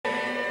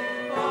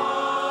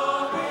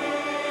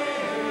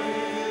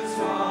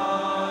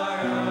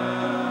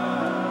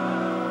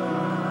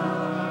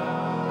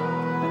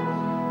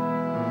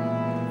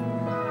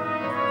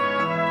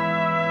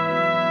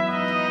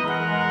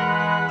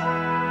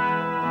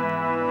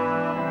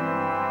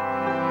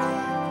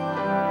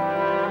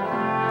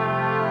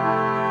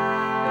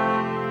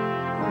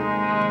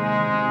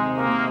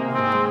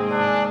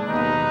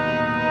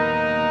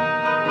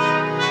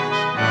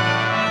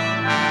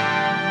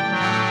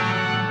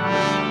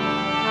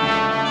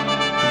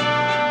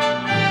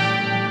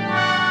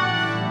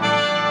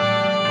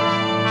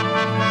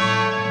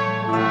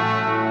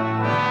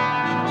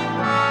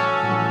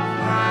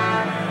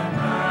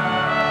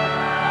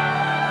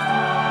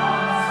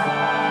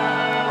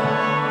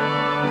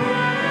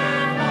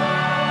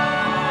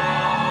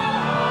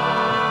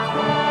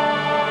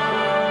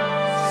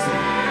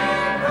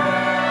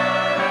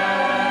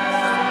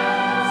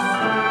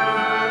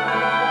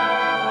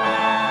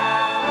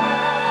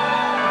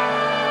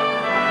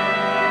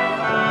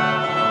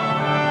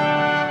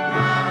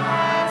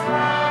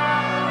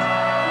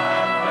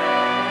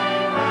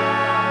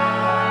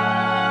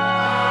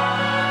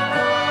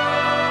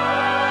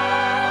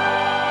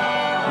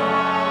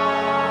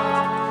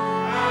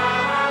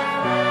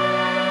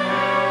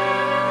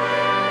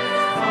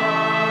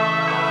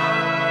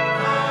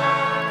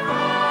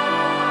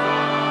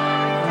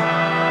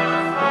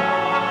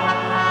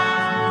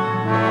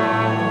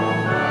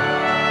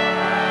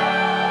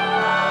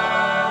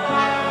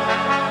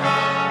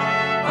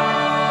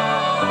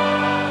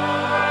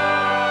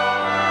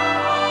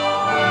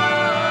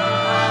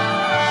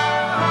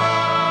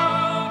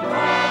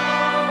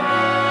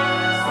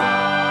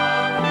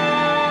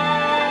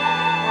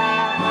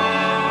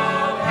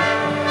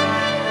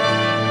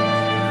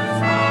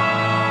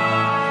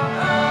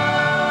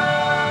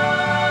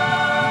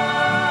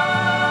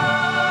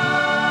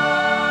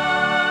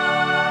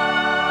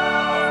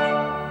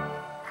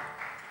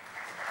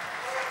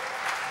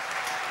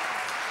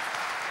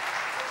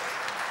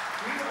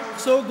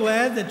so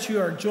glad that you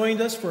are joined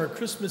us for our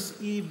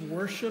Christmas Eve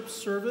worship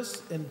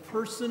service in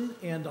person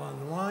and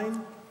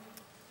online.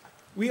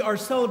 We are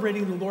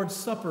celebrating the Lord's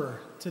Supper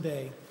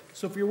today.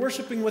 So if you're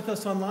worshiping with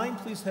us online,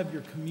 please have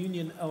your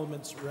communion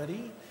elements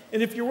ready.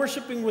 And if you're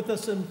worshiping with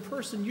us in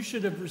person, you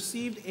should have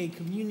received a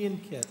communion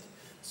kit.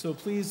 So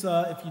please,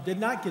 if you did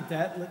not get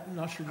that, let an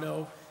usher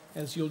know,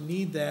 as you'll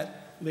need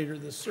that later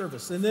this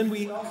service. And then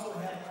we also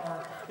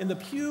have in the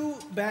pew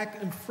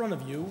back in front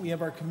of you, we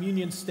have our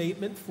communion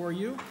statement for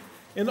you.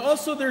 And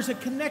also there's a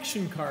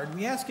connection card.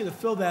 We ask you to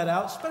fill that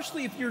out,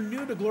 especially if you're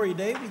new to Glory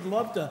Day. We'd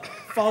love to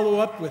follow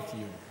up with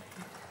you.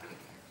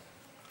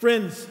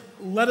 Friends,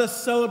 let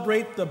us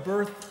celebrate the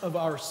birth of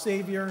our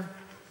Savior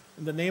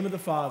in the name of the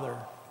Father,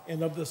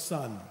 and of the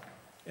Son,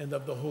 and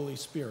of the Holy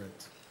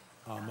Spirit.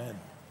 Amen.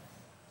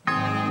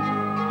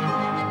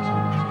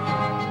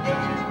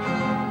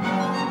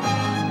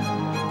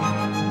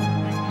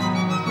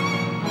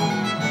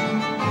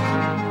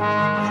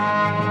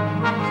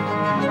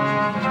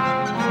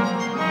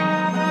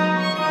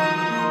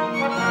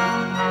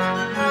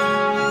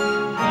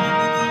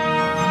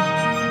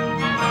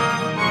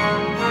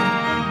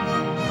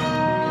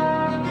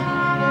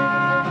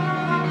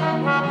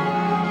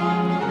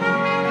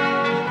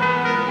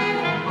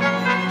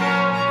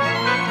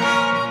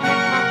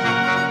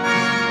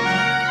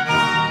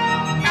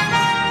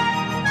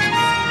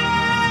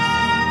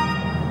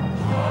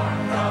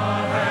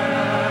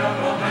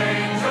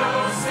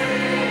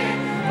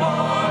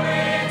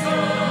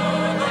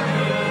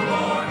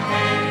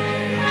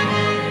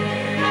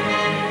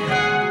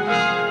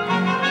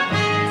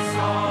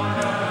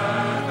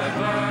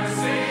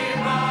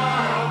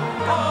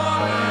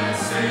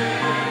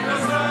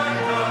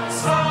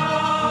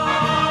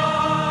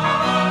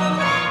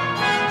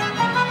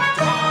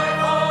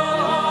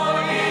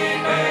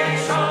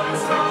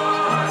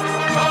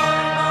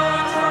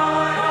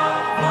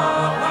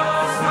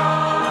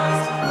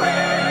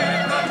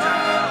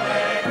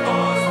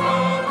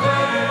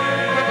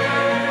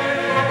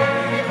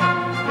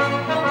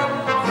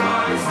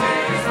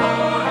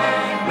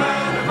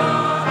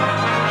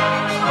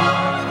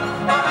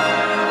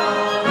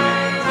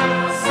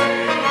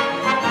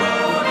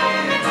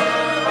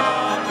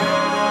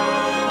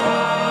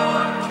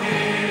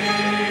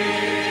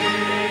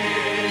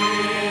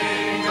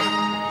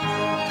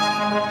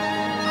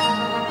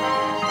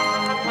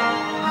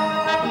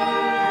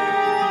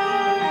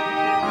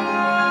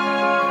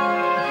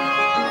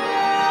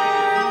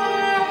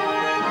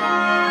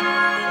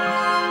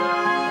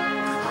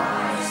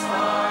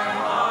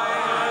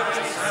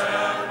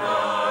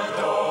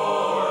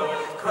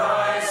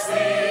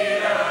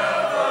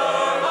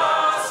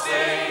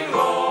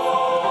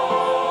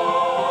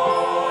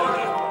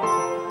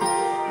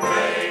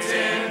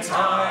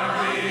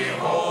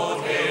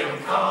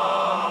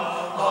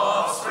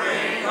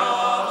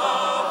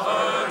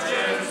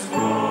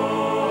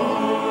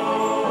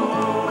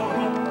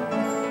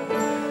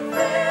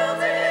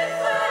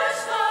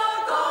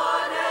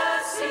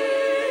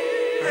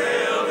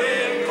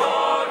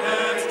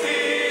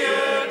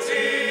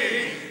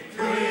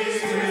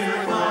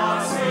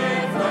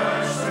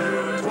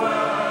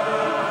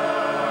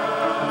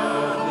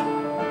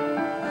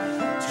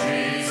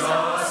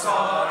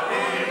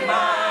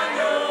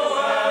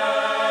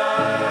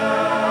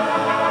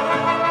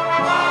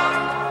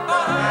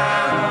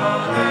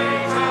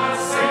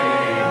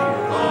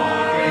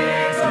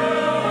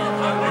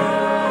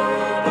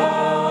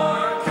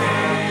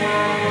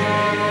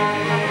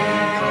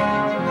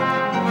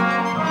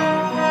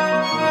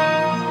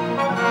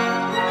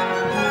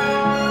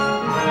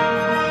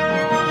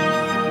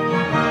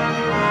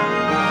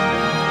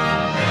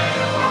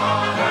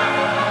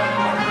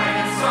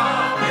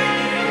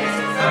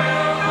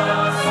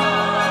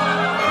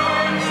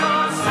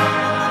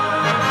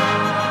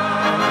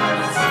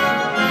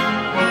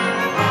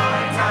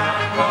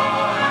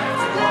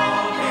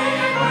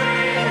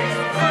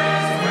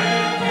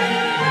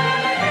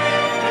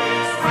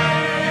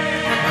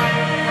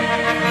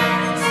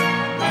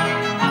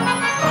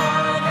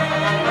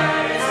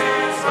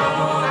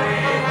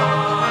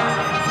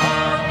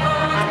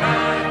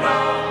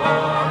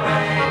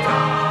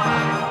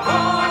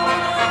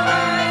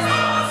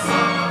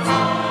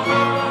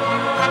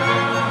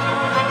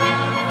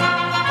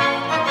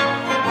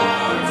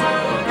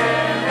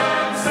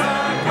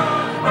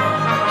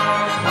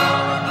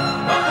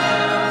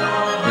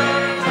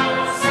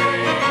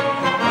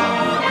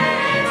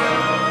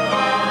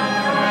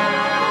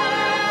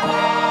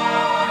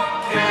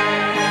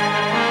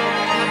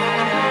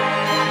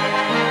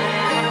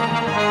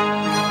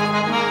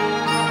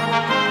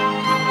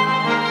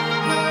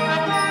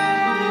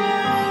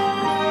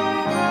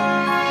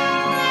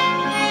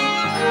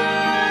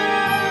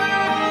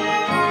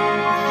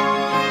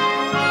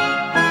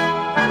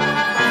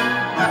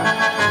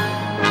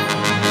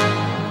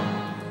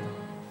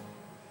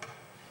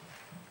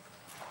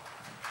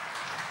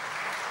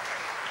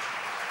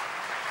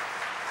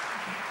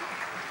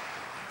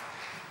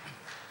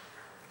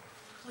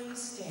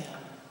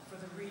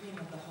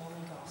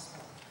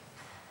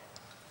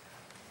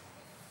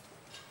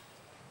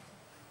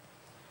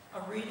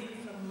 A reading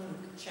from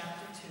Luke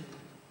chapter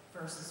 2,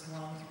 verses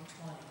 1 through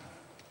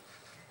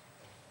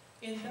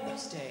 20. In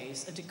those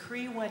days, a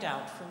decree went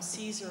out from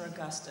Caesar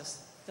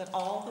Augustus that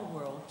all the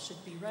world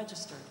should be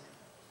registered.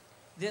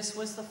 This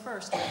was the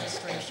first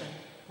registration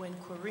when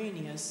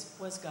Quirinius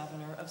was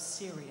governor of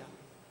Syria.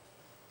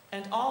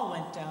 And all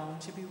went down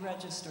to be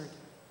registered,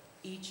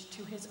 each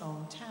to his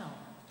own town.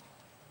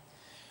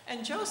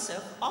 And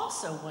Joseph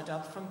also went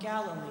up from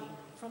Galilee,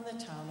 from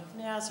the town of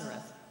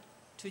Nazareth,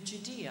 to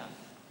Judea,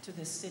 to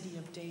the city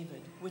of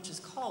David, which is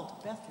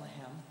called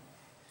Bethlehem,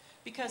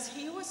 because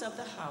he was of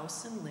the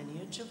house and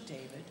lineage of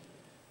David,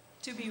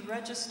 to be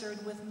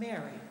registered with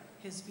Mary,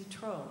 his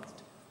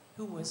betrothed,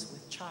 who was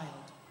with child.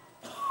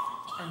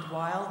 And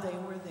while they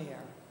were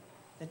there,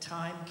 the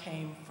time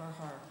came for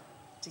her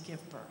to give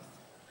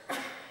birth.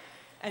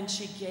 And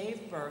she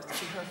gave birth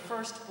to her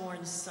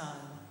firstborn son,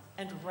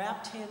 and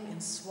wrapped him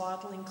in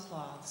swaddling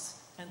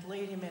cloths, and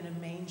laid him in a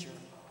manger,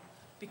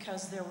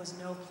 because there was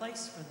no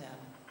place for them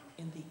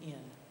in the inn.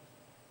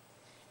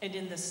 And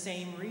in the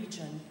same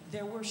region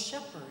there were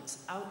shepherds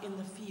out in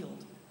the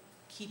field,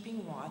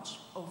 keeping watch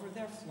over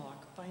their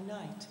flock by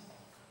night.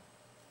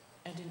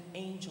 And an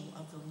angel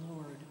of the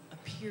Lord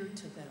appeared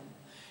to them,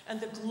 and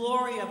the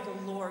glory of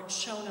the Lord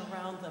shone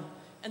around them,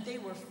 and they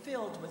were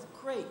filled with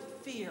great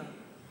fear.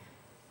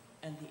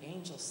 And the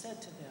angel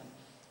said to them,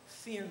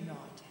 "Fear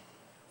not,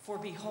 for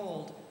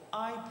behold,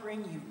 I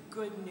bring you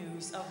good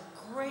news of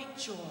great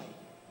joy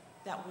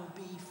that will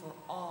be for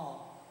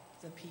all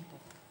the people.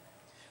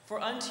 For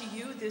unto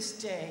you this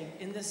day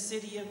in the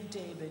city of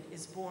David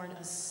is born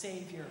a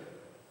Savior,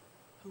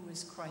 who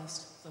is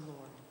Christ the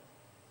Lord.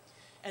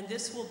 And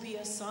this will be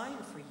a sign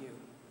for you.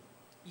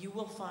 You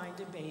will find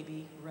a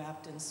baby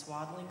wrapped in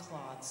swaddling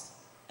cloths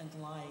and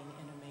lying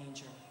in a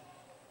manger."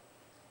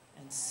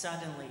 And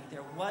suddenly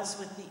there was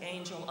with the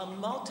angel a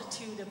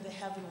multitude of the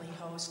heavenly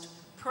host,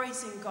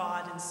 praising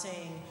God and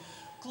saying,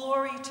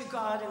 "Glory to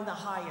God in the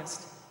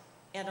highest,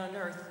 and on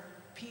earth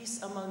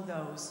peace among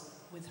those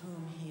with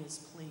whom he is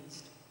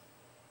pleased."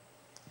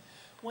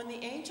 When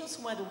the angels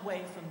went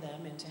away from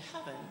them into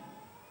heaven,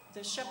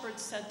 the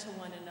shepherds said to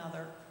one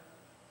another,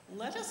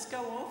 "Let us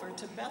go over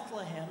to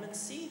Bethlehem and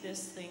see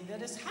this thing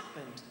that has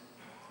happened,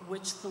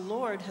 which the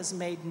Lord has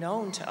made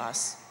known to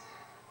us."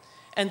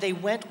 And they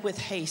went with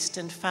haste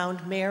and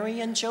found Mary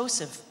and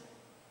Joseph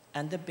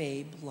and the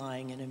babe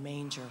lying in a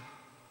manger.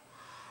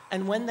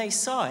 And when they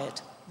saw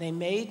it, they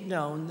made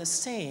known the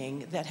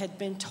saying that had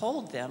been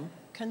told them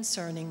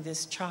concerning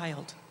this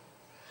child.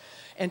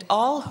 And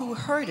all who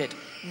heard it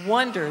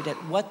wondered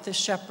at what the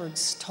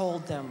shepherds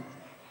told them.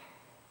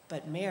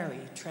 But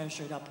Mary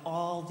treasured up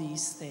all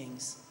these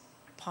things,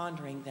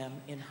 pondering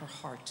them in her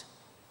heart.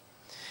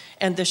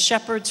 And the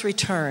shepherds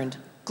returned,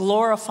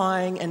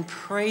 glorifying and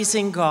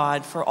praising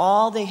God for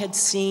all they had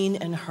seen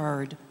and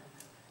heard,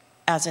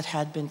 as it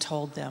had been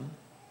told them.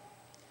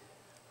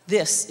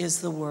 This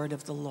is the word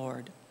of the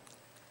Lord.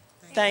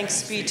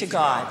 Thanks be to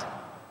God.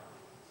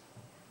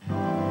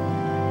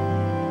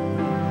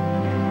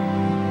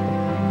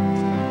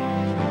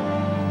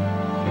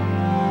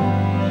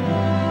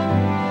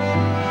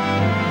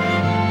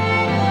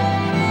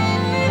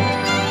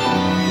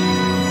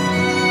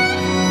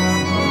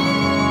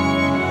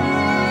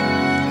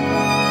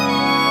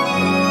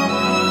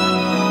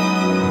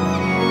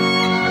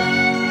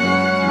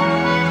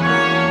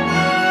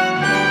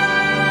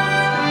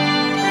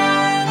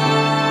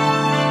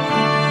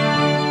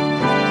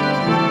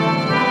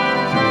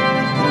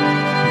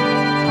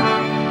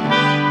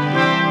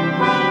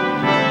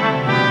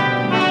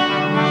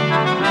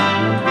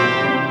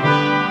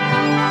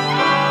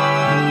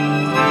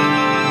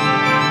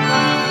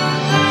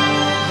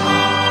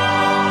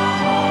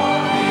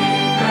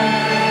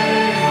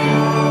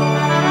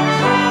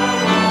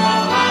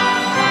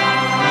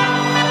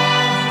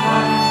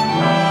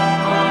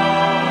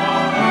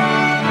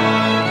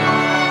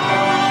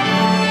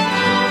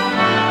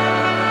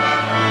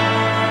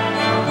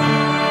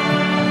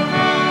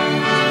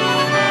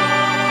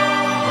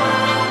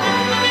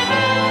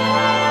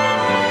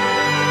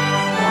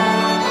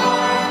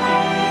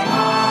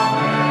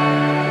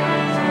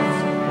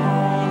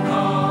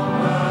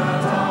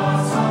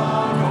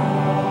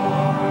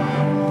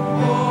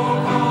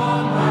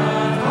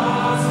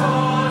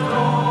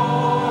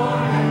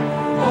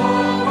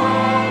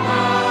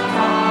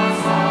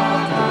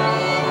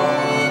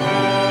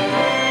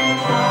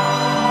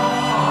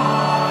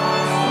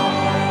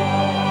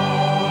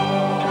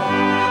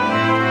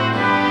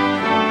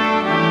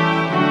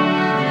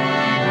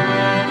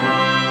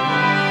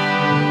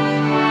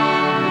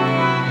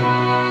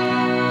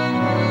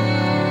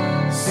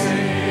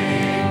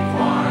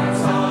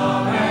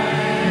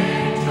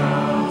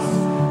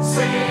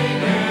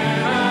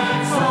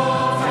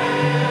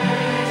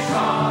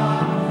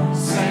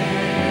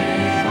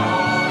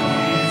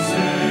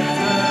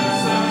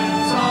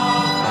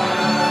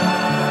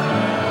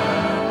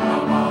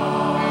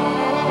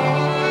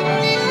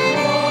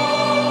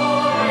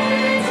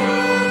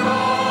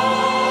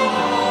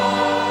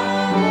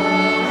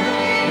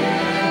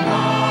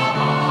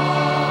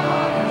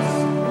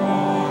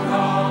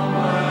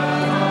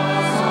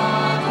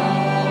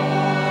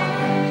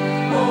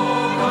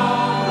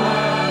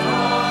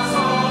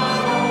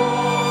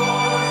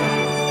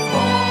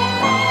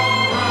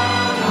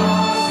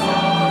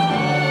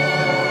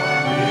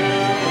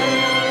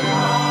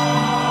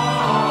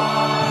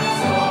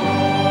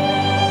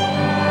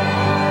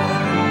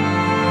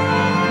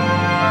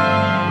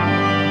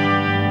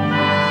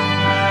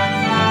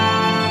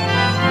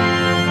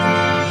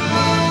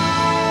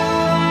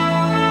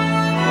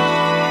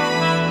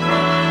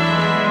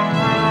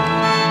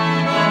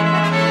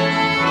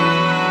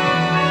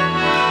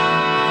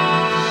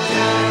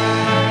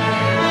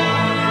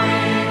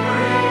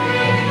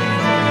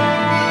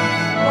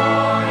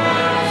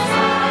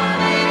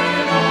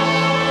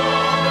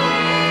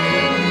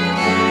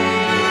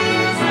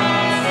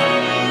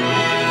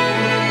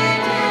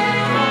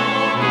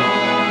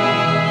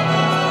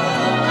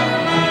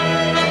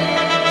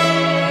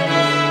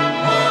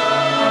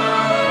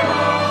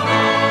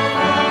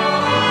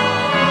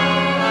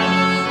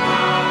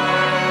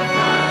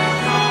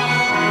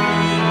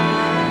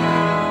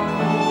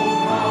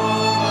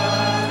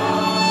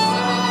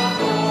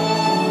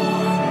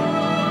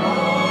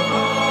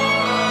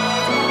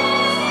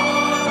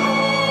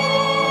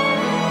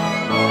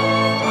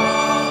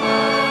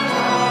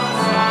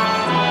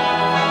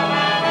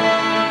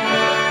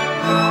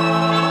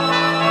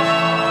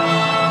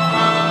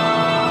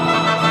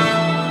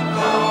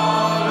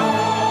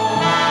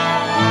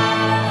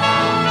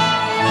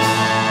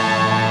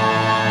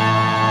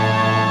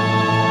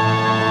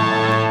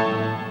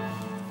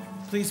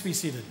 Please be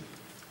seated.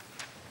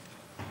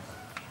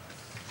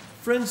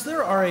 Friends,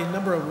 there are a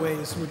number of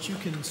ways in which you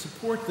can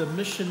support the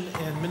mission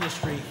and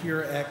ministry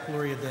here at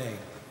Gloria Dei.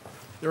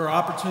 There are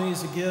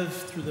opportunities to give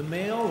through the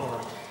mail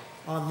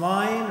or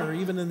online or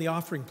even in the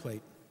offering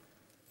plate.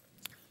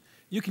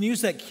 You can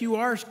use that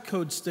QR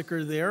code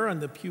sticker there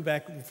on the pew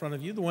back in front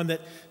of you, the one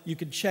that you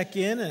can check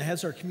in and it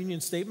has our communion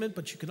statement,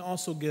 but you can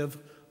also give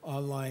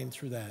online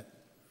through that.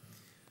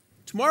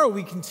 Tomorrow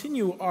we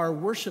continue our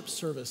worship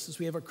service as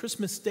we have our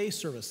Christmas Day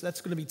service.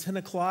 That's going to be 10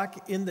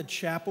 o'clock in the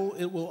chapel.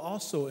 It will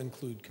also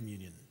include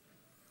communion.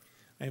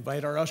 I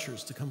invite our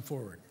ushers to come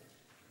forward.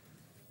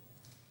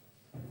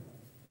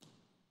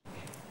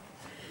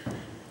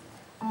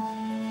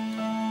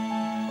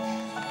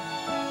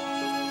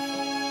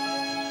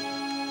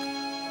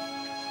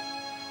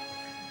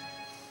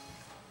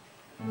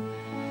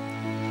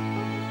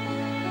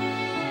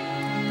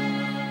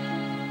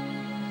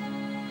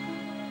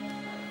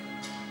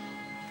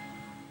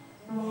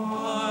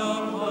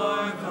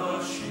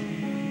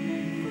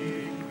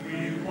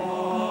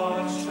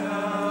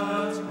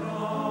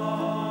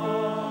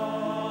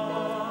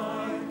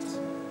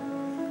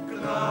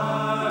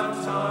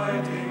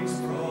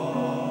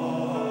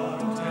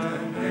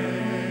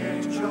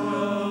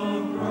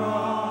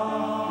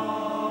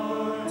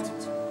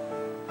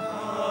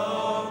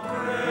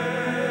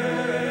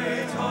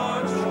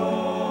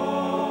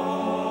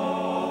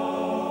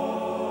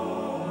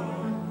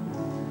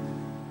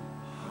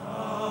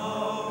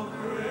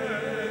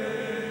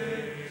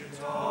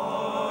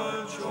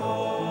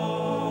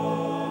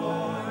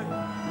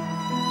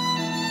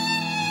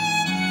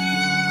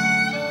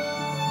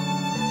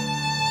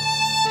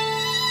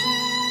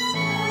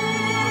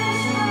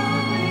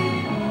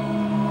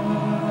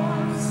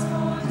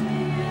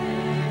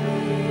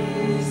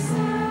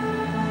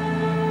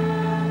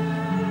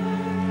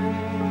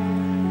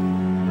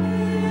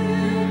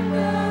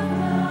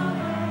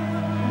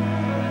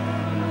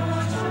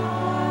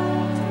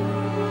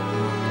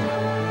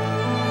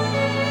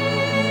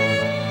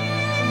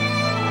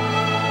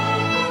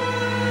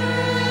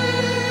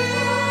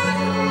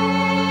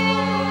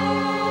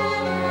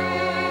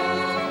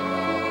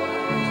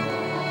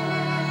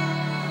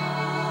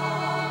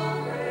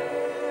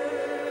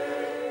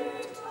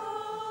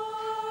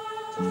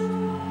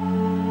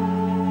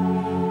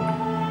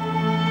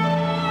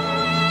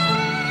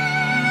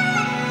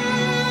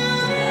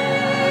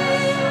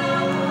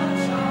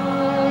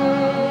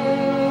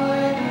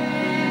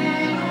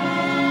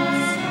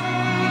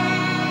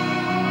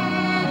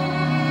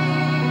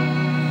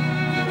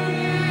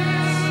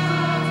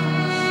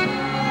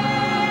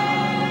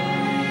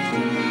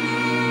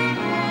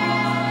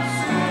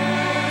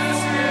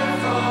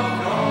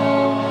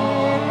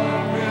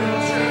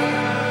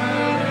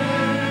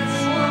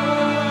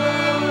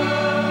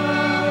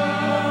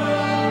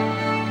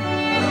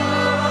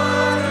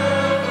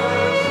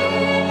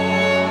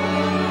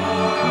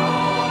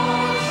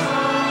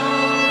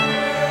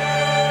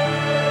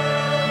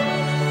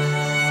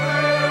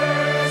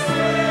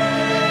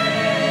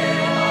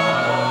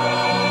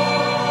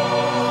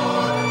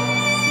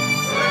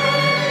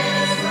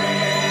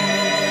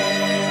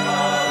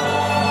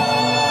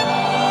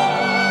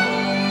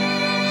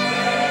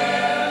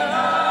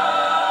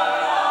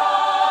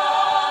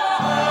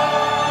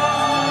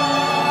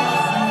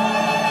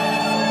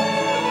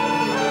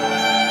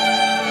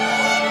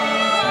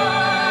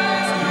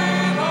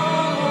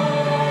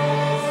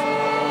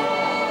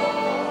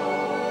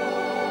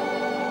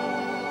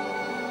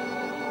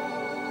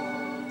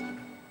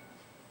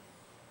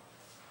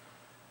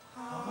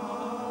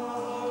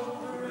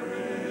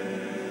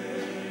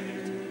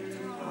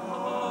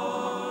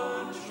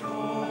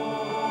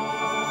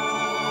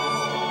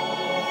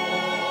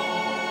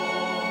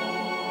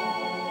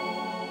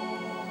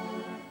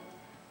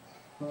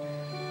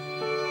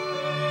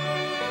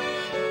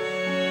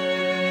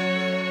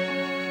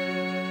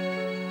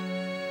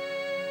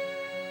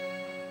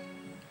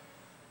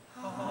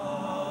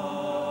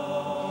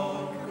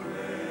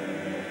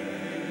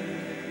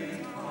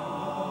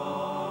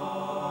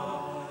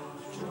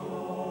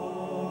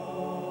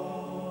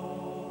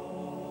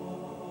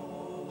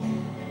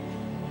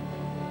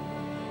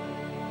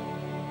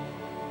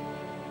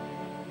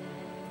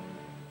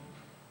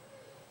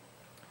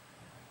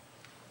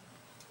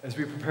 As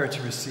we prepare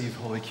to receive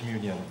Holy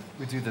Communion,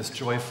 we do this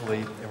joyfully,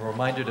 and we're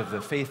reminded of the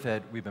faith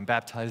that we've been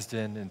baptized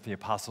in the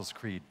Apostles'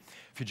 Creed.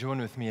 If you join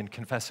with me in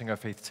confessing our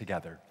faith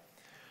together.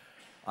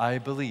 I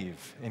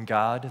believe in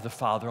God, the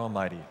Father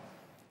Almighty,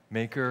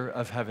 maker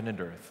of heaven and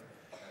earth,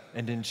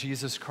 and in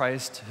Jesus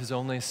Christ, his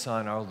only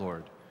Son, our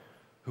Lord,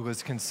 who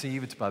was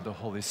conceived by the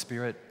Holy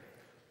Spirit,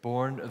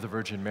 born of the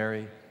Virgin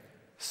Mary,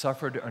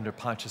 suffered under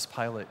Pontius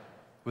Pilate,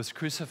 was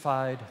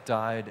crucified,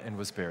 died, and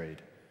was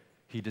buried.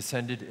 He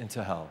descended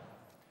into hell.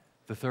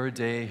 The third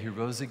day he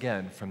rose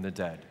again from the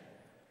dead.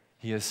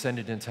 He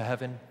ascended into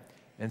heaven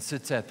and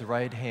sits at the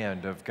right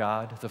hand of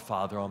God the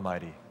Father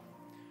Almighty.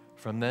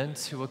 From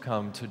thence he will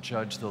come to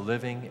judge the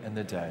living and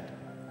the dead.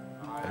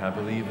 And I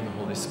believe in the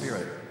Holy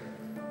Spirit,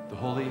 the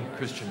holy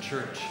Christian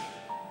church,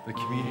 the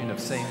communion of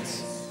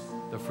saints,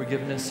 the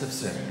forgiveness of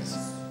sins,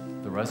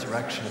 the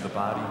resurrection of the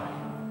body,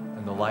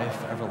 and the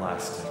life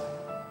everlasting.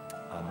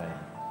 Amen.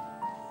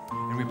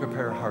 And we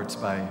prepare our hearts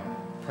by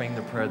praying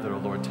the prayer that our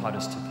Lord taught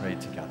us to pray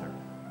together.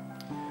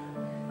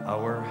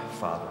 Our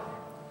Father,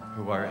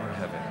 who art in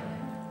heaven,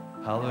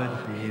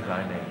 hallowed be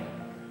thy name.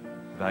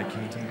 Thy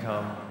kingdom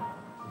come,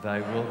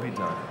 thy will be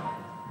done,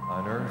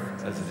 on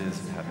earth as it is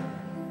in heaven.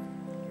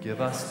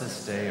 Give us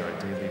this day our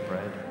daily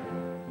bread,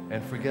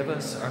 and forgive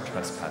us our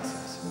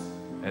trespasses,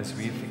 as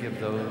we forgive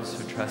those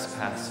who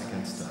trespass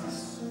against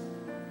us.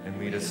 And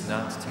lead us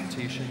not to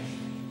temptation,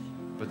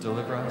 but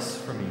deliver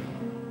us from evil.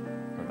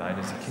 For thine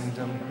is the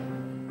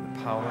kingdom,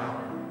 the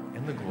power,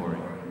 and the glory,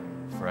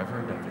 forever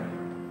and ever.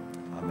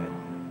 Amen.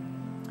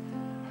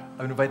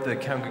 I would invite the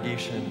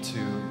congregation to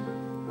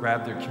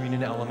grab their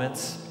communion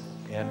elements,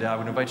 and I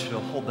would invite you to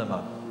hold them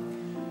up.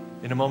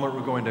 In a moment,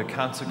 we're going to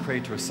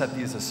consecrate or set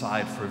these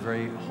aside for a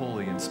very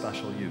holy and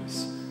special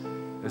use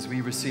as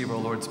we receive our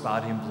Lord's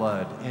body and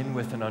blood in,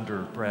 with, and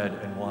under bread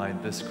and wine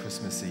this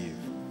Christmas Eve.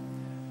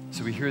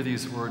 So we hear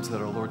these words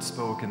that our Lord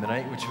spoke in the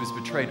night which he was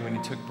betrayed, when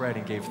he took bread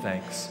and gave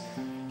thanks.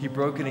 He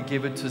broke it and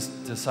gave it to his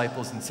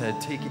disciples and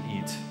said, "Take and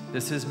eat.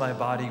 This is my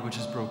body which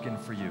is broken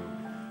for you.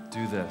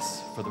 Do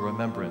this for the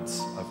remembrance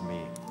of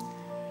me."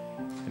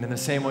 And in the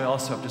same way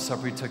also after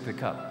supper he took the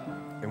cup.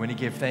 And when he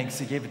gave thanks,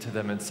 he gave it to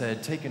them and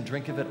said, "Take and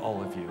drink of it,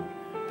 all of you.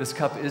 This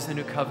cup is the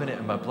new covenant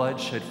in my blood,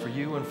 shed for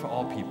you and for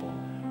all people,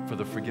 for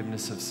the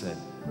forgiveness of sin.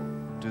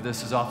 Do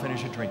this as often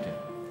as you drink it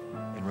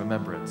in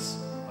remembrance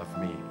of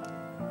me."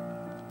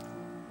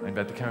 I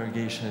invite the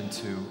congregation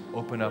to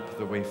open up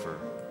the wafer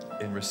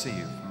and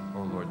receive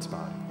our Lord's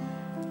body.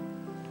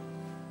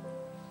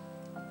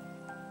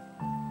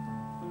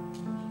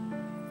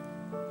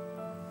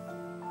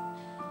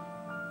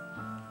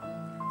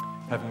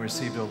 Having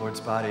received our Lord's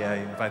body, I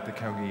invite the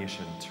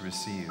congregation to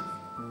receive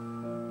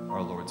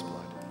our Lord's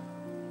blood.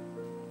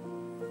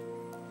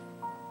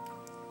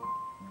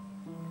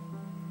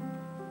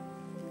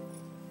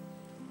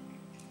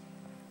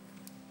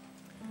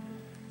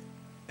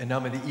 And now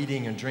may the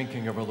eating and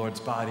drinking of our Lord's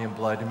body and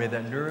blood, and may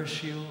that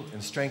nourish you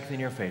and strengthen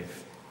your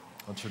faith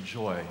unto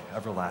joy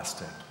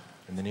everlasting.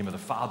 In the name of the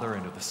Father,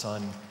 and of the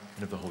Son,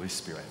 and of the Holy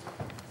Spirit.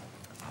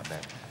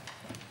 Amen.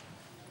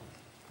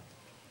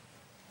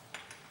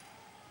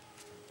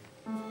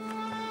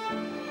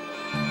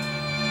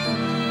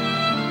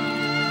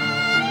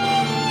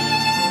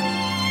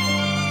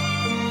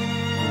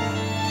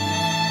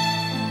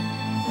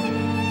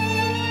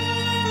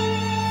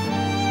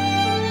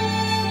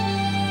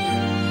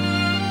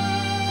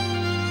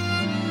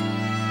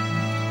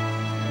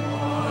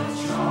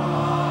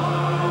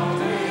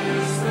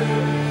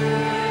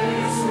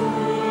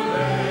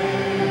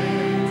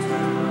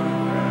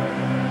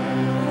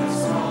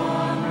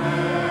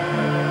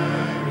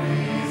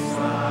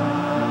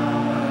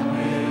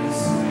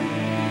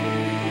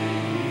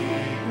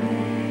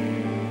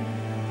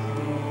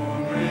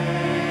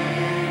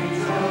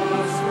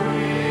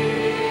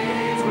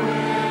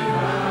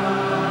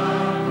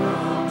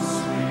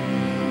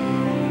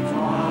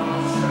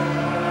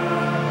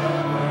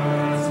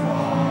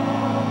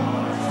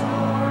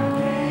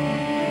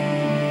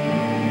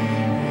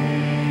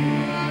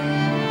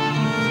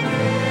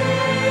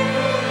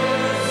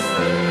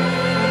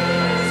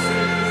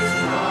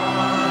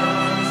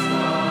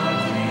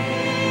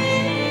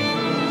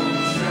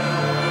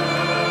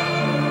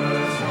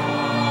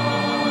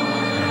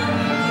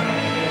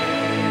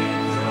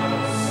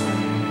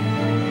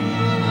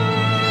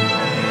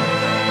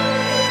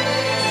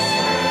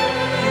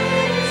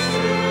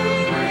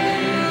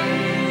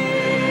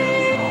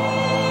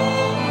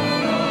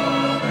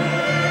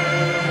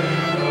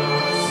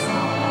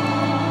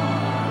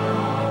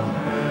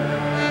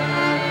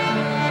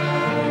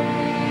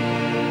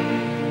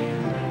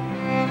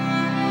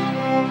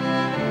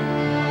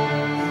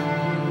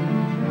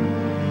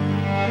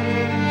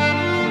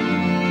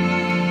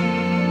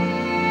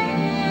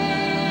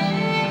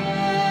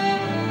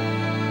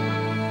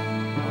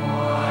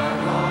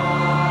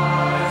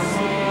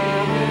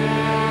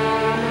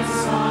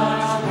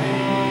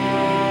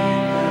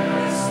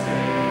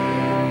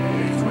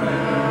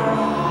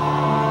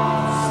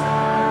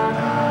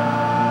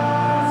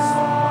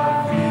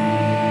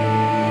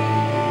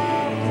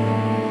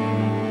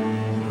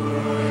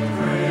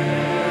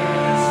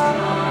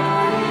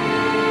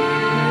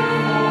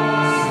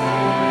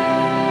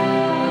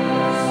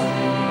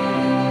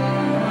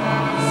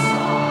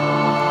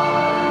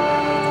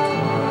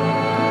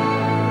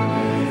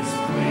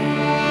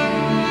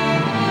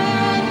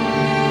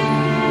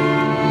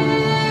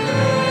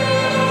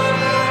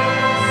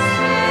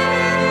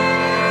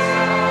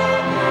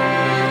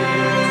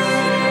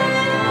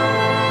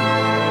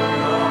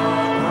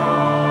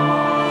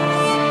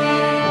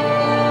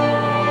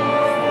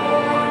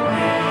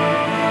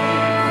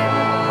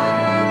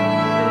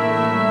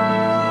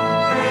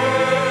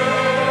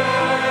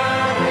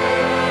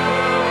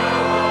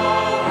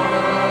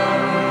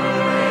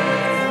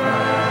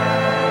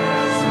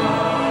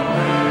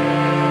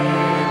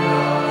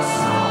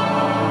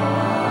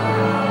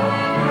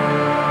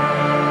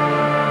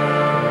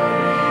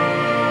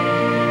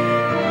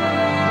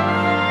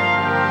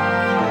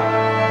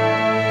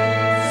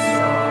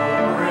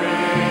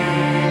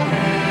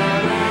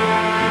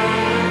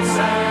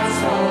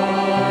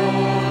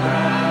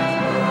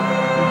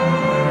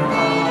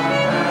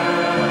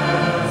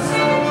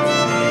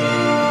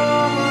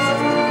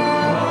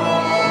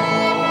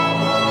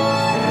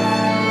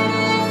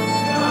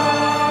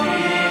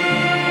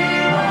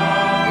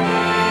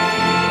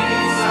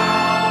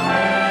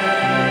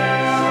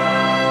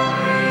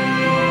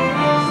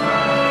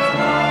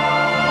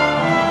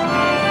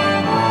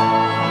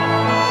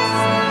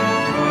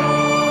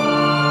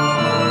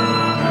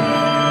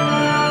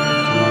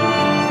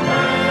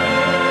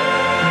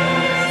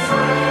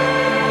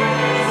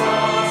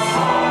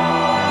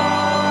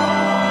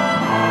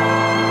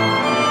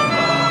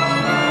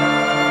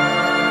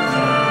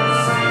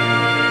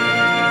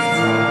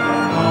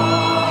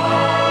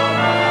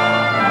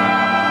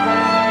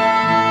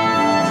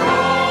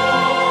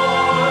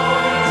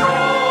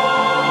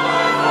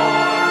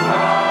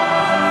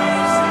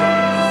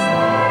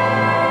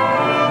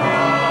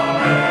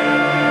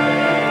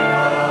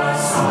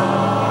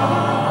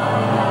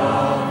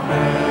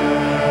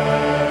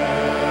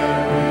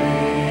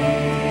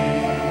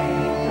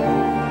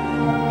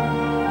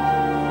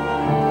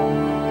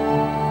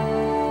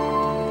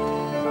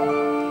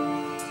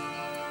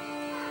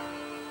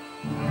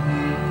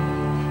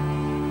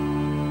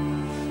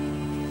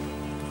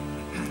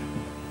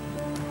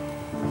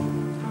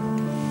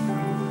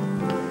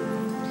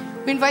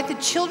 We invite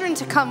the children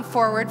to come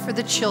forward for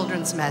the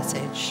children's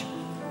message.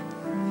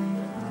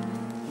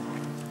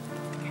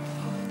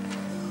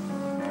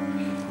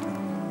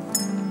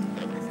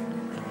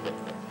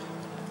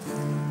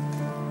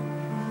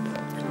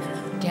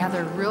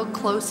 Gather real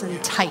close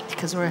and tight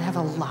because we're going to have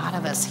a lot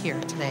of us here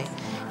today.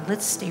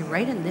 Let's stay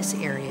right in this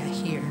area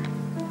here.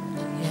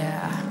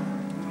 Yeah.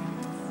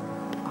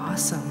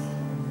 Awesome.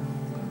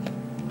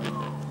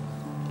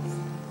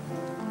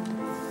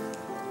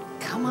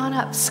 Come on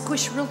up,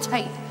 squish real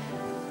tight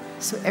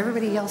so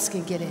everybody else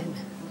can get in.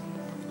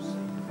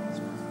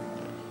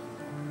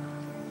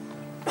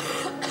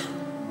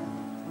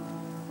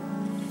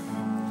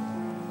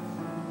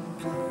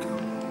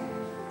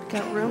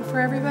 Got room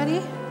for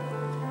everybody?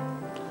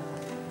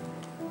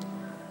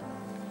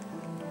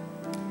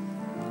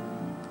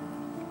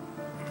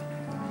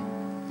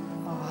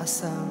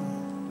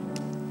 Awesome.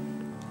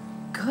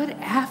 Good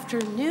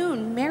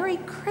afternoon. Merry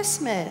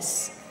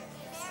Christmas.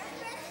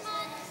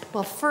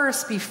 Well,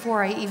 first,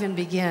 before I even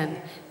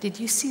begin, did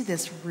you see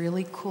this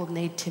really cool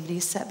nativity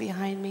set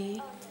behind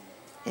me?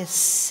 It's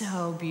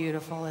so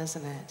beautiful,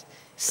 isn't it?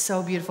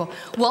 So beautiful.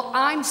 Well,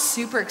 I'm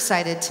super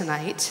excited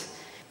tonight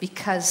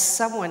because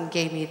someone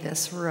gave me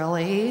this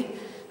really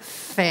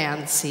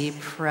fancy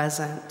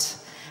present.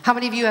 How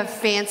many of you have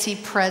fancy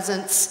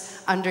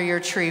presents under your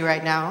tree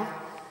right now?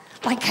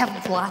 Like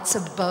have lots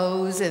of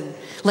bows and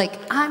like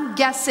I'm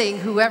guessing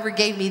whoever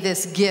gave me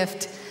this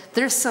gift,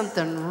 there's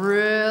something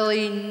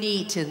really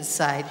neat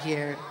inside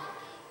here.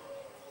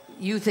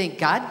 You think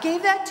God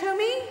gave that to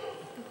me?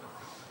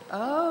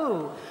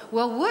 Oh,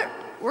 well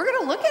we're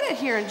gonna look at it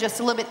here in just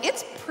a little bit.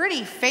 It's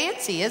pretty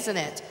fancy, isn't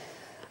it?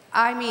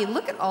 I mean,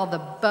 look at all the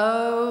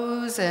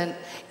bows and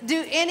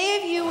do any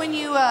of you, when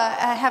you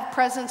have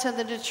presents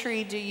under the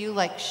tree, do you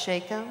like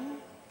shake them?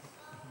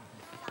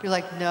 You're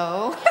like,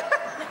 no.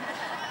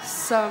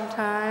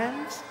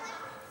 Sometimes.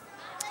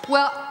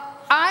 Well,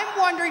 I'm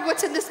wondering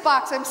what's in this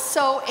box. I'm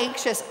so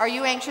anxious. Are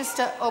you anxious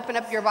to open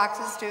up your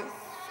boxes too?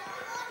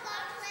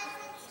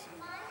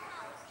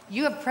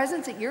 You have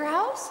presents at your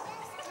house?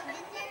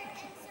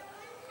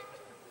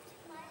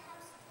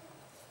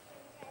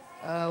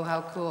 Oh,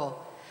 how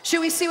cool.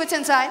 Should we see what's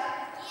inside?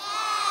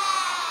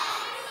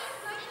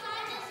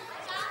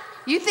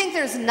 You think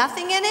there's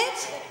nothing in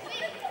it?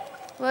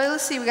 Well,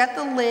 let's see. We got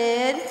the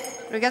lid.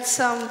 We got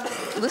some,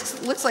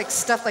 looks like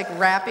stuff like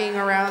wrapping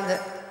around the,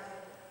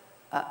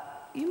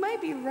 you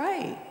might be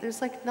right.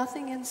 There's like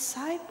nothing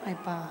inside my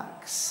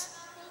box.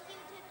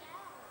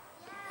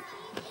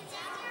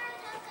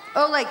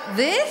 Oh, like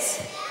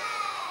this?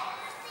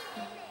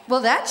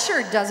 Well, that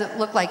sure doesn't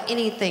look like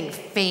anything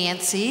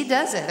fancy,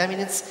 does it? I mean,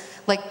 it's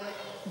like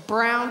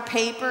brown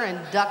paper and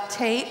duct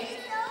tape.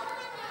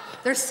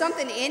 There's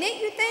something in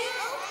it, you think?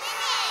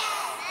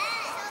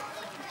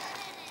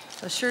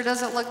 It sure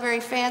doesn't look very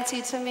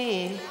fancy to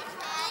me.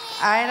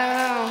 I don't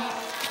know.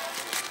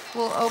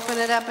 We'll open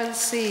it up and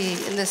see.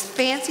 In this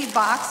fancy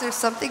box, there's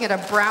something in a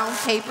brown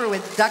paper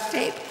with duct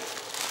tape.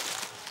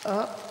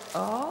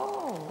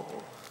 Oh.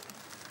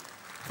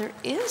 There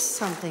is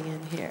something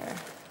in here.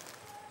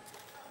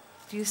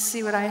 Do you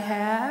see what I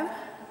have?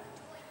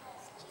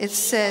 It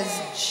says,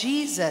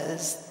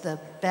 Jesus, the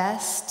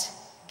best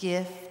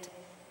gift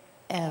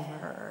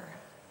ever.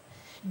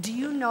 Do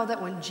you know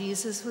that when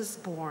Jesus was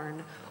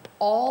born,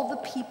 all the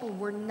people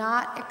were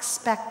not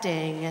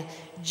expecting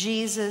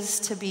Jesus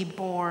to be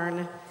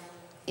born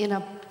in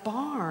a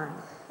barn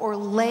or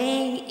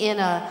laying in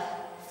a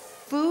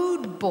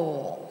food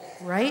bowl,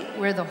 right?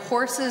 Where the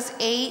horses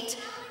ate.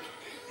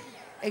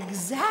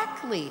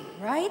 Exactly,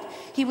 right?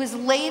 He was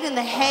laid in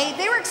the hay.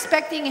 They were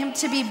expecting him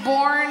to be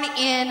born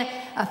in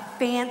a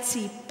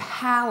fancy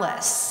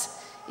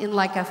palace, in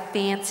like a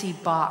fancy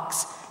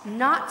box.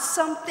 Not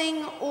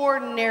something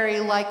ordinary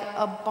like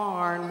a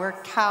barn where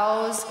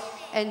cows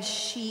and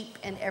sheep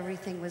and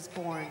everything was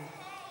born.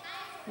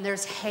 And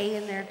there's hay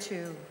in there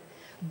too.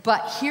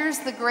 But here's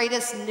the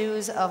greatest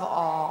news of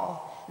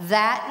all.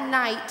 That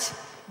night,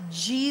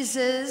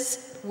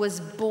 Jesus was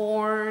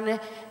born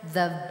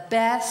the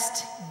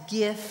best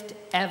gift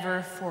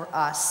ever for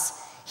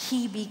us.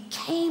 He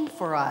became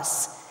for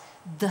us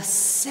the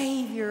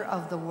Savior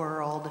of the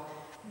world.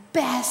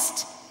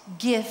 Best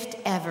gift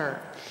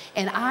ever.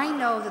 And I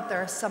know that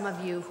there are some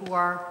of you who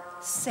are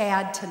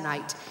sad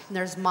tonight. And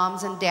there's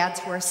moms and dads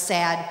who are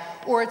sad.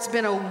 Or it's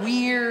been a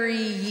weary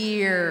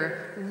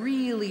year,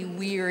 really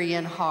weary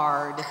and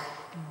hard.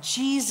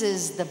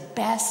 Jesus, the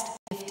best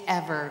gift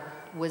ever,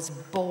 was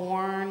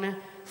born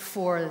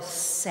for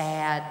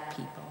sad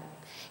people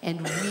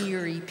and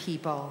weary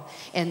people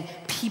and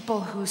people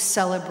who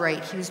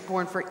celebrate. He was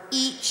born for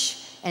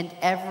each and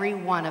every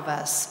one of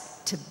us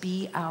to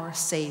be our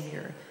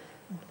Savior.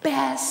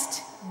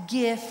 Best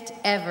gift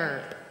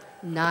ever.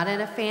 Not in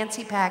a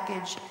fancy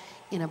package,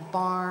 in a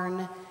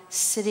barn,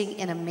 sitting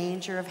in a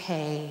manger of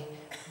hay.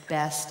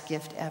 Best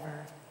gift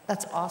ever.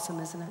 That's awesome,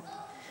 isn't it?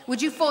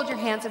 Would you fold your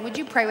hands and would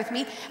you pray with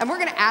me? And we're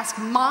going to ask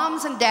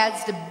moms and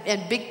dads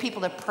and big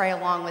people to pray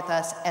along with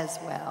us as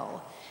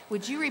well.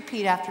 Would you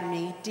repeat after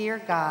me? Dear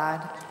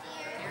God,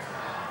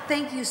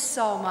 thank you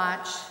so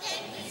much,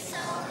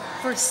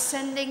 for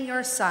sending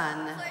your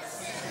son,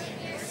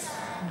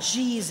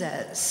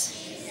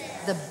 Jesus,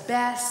 the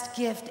best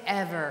gift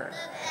ever.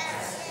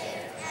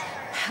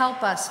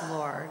 Help us,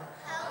 Lord,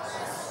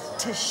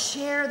 to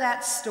share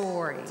that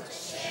story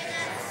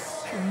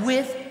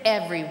with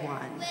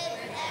everyone.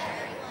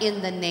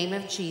 In the name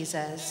of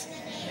Jesus.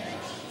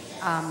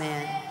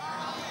 Amen.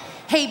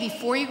 Hey,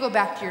 before you go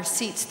back to your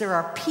seats, there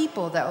are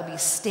people that will be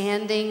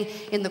standing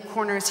in the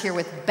corners here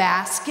with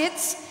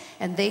baskets,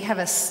 and they have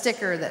a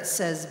sticker that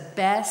says,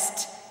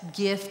 Best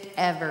Gift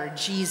Ever,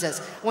 Jesus.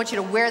 I want you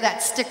to wear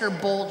that sticker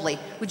boldly.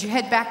 Would you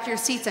head back to your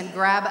seats and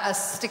grab a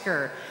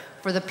sticker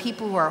for the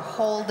people who are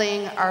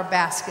holding our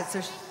baskets?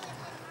 It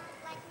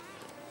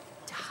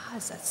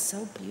does. That's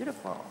so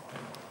beautiful.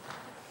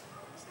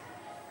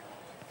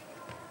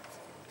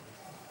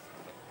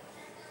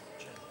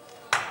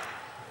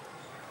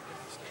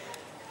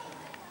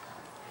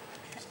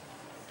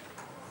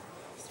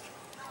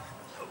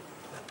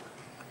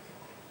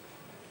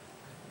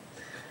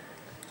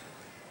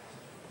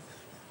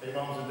 Hey,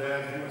 moms and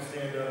dads, if you want to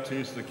stand up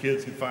too so the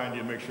kids can find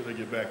you and make sure they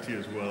get back to you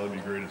as well, that'd be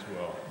great as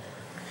well.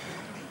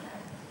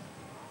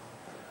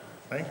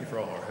 Thank you for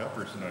all our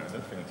helpers tonight.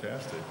 That's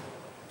fantastic.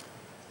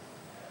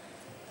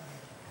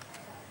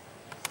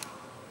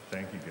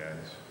 Thank you, guys.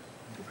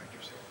 Go back to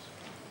your seats.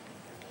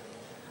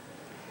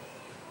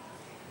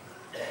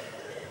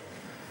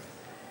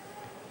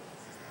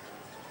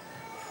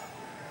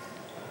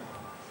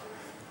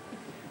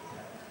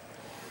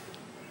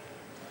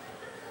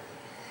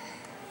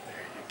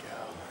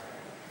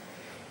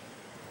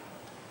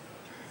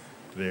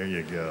 There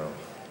you go.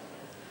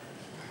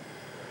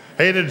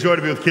 Hey, it's a joy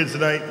to be with kids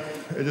tonight.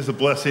 It's just a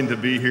blessing to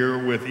be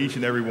here with each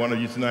and every one of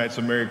you tonight.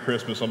 So Merry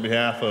Christmas on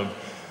behalf of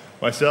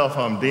myself.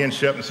 I'm Dan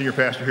Shepton, Senior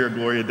Pastor here at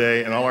Gloria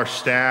Day, and all our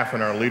staff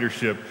and our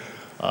leadership.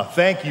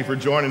 Thank you for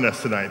joining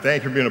us tonight.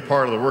 Thank you for being a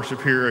part of the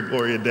worship here at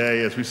Gloria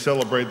Day as we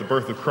celebrate the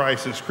birth of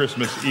Christ this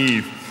Christmas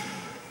Eve.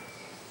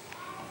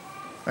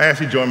 I ask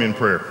you to join me in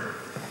prayer.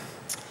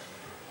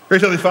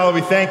 Gracious Heavenly Father,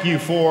 we thank you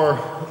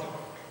for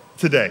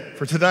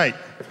tonight.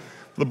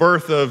 The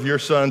birth of your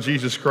Son,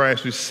 Jesus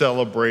Christ, we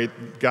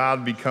celebrate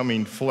God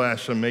becoming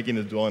flesh and making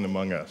his dwelling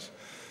among us.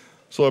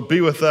 So Lord, be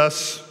with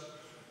us.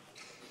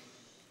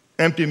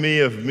 Empty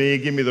me of me.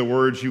 Give me the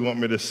words you want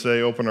me to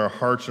say. Open our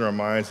hearts and our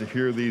minds to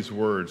hear these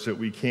words, that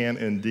we can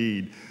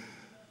indeed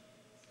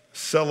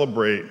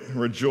celebrate,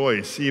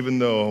 rejoice, even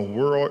though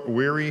a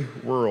weary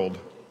world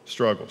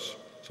struggles.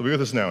 So be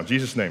with us now. In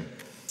Jesus' name,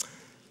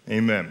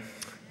 amen.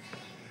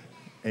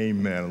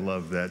 Amen. I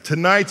love that.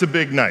 Tonight's a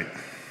big night.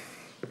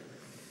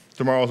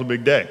 Tomorrow's a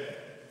big day.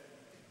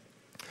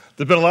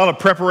 There's been a lot of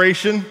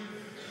preparation,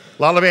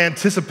 a lot of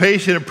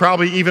anticipation, and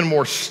probably even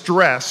more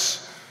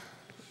stress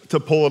to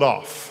pull it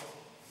off.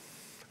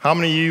 How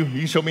many of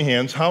you show me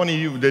hands, how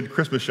many of you did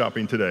Christmas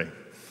shopping today?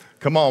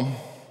 Come on.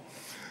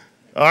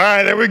 All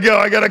right, there we go.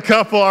 I got a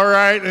couple, all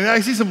right. And I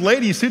see some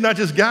ladies too, not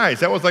just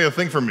guys. That was like a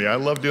thing for me. I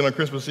love doing on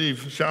Christmas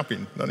Eve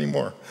shopping, not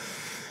anymore.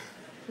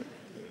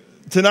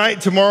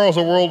 Tomorrow's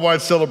a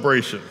worldwide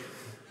celebration.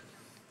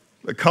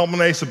 It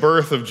culminates the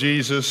birth of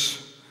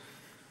Jesus.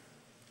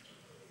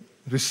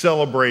 We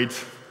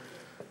celebrate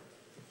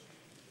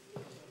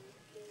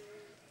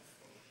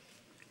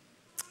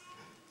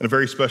in a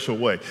very special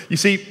way. You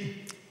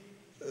see,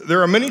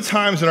 there are many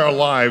times in our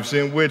lives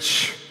in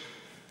which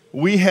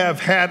we have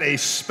had a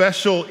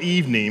special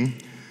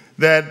evening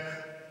that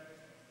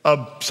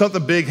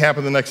something big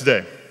happened the next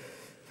day.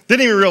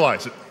 Didn't even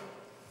realize it.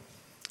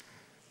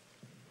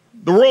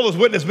 The world has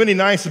witnessed many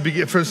nights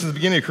since the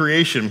beginning of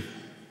creation.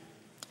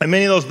 And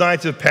many of those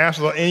nights have passed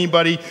without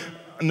anybody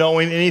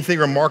knowing anything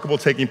remarkable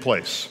taking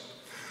place.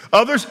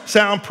 Others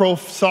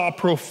saw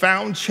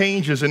profound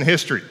changes in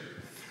history.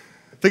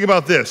 Think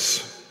about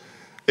this.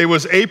 It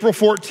was April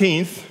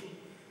 14th,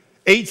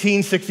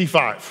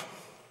 1865.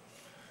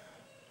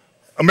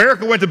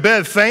 America went to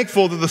bed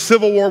thankful that the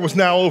Civil War was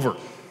now over,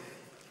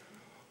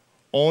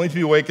 only to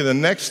be awakened the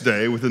next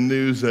day with the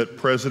news that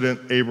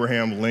President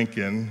Abraham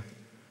Lincoln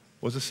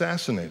was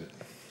assassinated.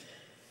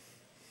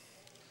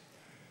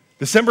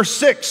 December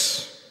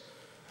 6,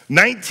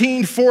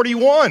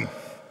 1941.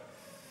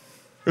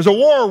 There's a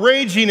war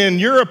raging in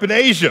Europe and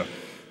Asia.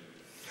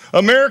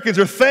 Americans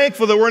are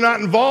thankful that we're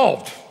not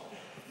involved,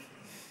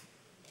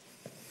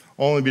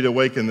 only to be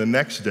awakened the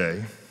next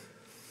day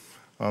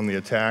on the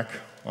attack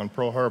on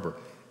Pearl Harbor.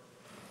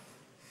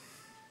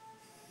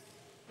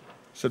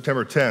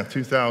 September 10th,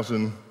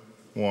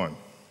 2001. It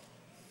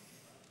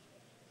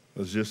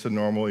was just a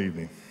normal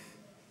evening.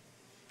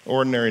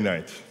 Ordinary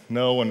night.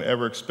 No one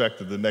ever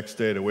expected the next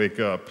day to wake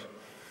up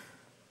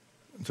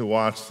to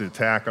watch the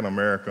attack on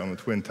America on the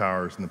Twin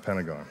Towers and the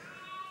Pentagon.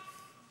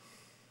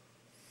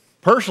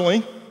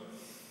 Personally,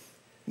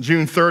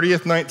 June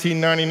 30th,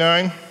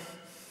 1999,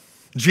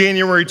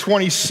 January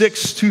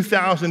 26,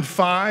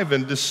 2005,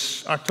 and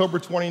October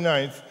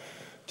 29th,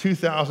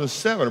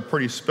 2007 are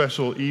pretty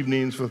special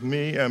evenings with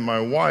me and my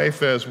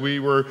wife as we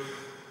were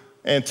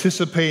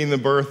anticipating the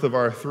birth of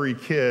our three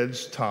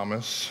kids,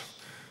 Thomas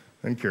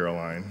and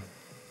Caroline.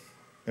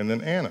 and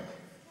then Anna.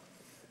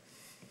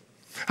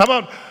 How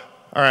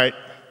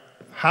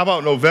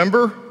about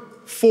November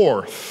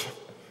 4th,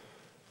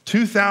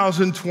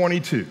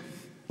 2022,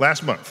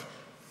 last month?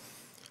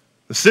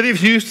 The city of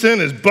Houston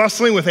is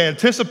bustling with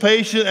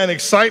anticipation and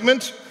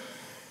excitement.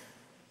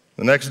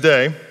 The next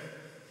day,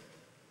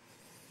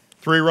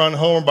 3-run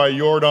homer by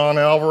Yordan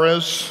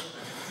Alvarez,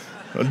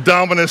 a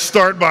dominant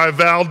start by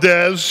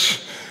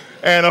Valdez,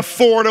 and a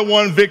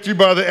 4-1 victory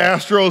by the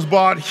Astros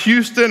bought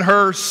Houston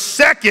her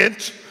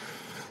second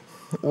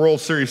World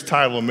Series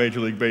title in Major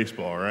League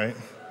Baseball, right?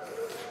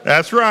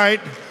 That's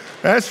right.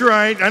 That's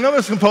right. I know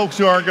there's some folks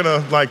who aren't going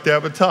to like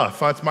that, but tough.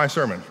 That's my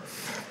sermon.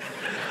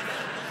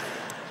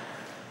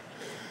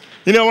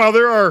 You know, while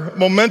there are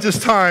momentous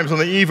times on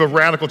the eve of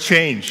radical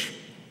change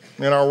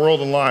in our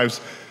world and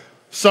lives,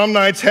 some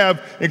nights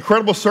have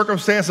incredible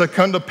circumstances that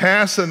come to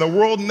pass and the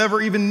world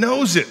never even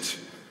knows it.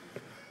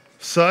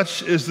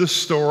 Such is the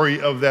story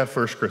of that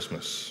first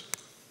Christmas.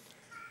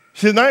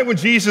 See, the night when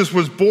Jesus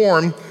was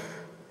born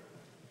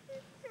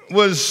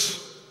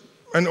was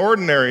an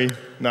ordinary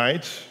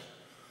night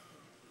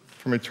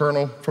from a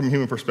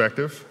human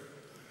perspective.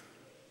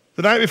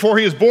 The night before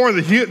he was born,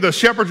 the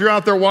shepherds were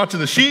out there watching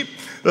the sheep.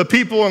 The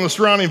people in the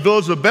surrounding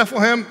village of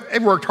Bethlehem, they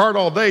worked hard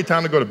all day,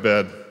 time to go to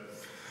bed.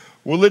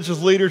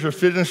 Religious leaders are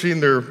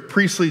finishing their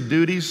priestly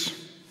duties.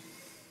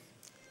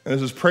 And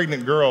there's this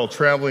pregnant girl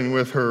traveling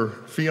with her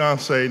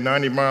fiance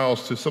 90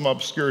 miles to some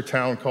obscure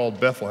town called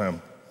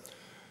Bethlehem.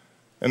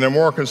 And they're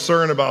more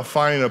concerned about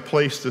finding a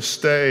place to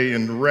stay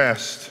and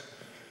rest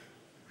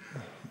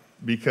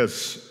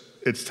because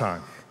it's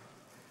time.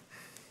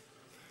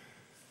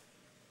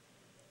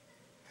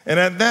 And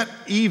at that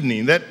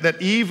evening,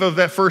 that eve of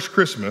that first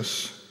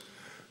Christmas,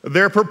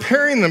 they're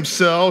preparing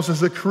themselves as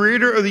the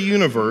creator of the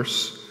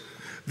universe.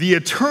 The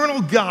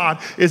eternal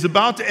God is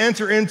about to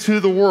enter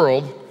into the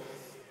world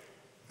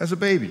as a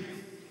baby,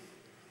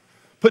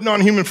 putting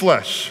on human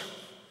flesh.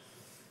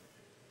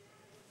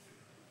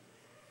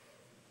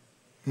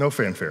 No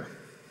fanfare.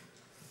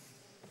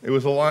 It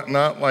was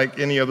not like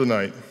any other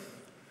night.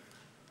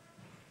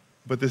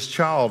 But this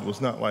child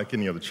was not like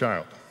any other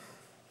child.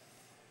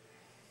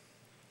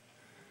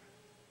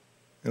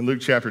 In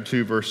Luke chapter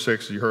 2, verse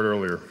 6, you heard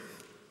earlier,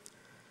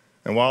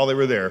 and while they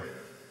were there,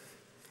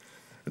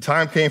 the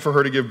time came for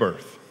her to give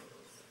birth.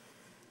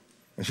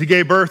 And she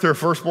gave birth to her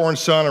firstborn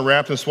son and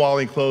wrapped in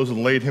swaddling clothes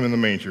and laid him in the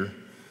manger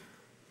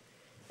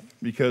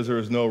because there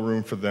was no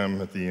room for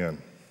them at the inn.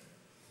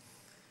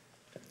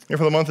 And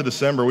for the month of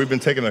December, we've been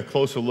taking a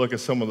closer look at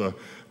some of the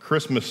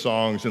Christmas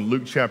songs in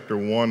Luke chapter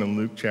 1 and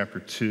Luke chapter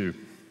 2.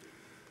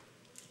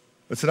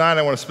 But tonight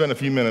I want to spend a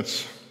few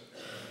minutes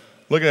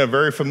looking at a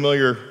very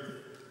familiar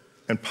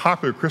and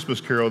popular Christmas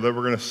carol that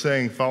we're going to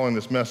sing following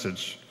this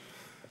message.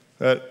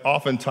 That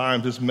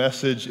oftentimes this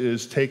message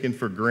is taken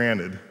for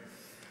granted,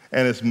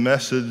 and its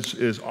message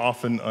is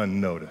often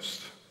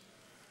unnoticed.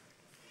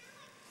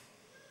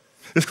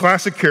 This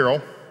classic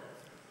carol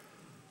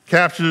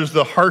captures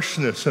the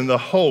harshness and the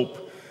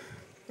hope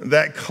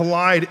that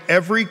collide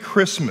every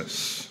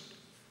Christmas.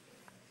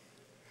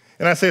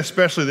 And I say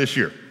especially this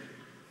year.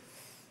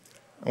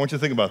 I want you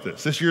to think about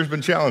this. This year's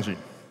been challenging.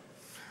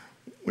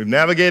 We've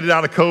navigated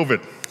out of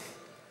COVID,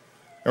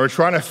 and we're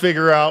trying to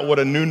figure out what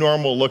a new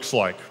normal looks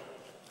like.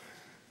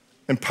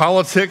 And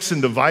politics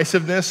and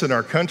divisiveness in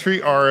our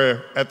country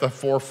are at the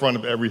forefront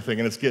of everything,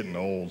 and it's getting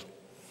old.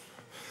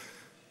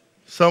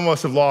 Some of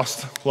us have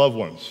lost loved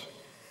ones.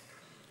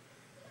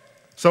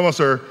 Some of us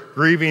are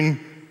grieving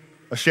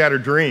a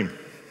shattered dream.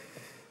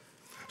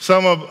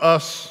 Some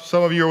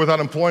of you are without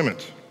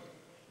employment.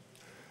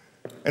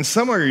 And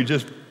some of you are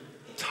just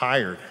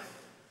tired.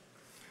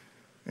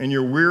 And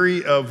you're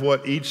weary of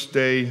what each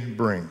day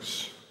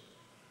brings.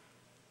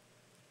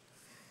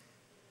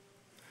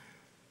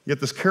 Yet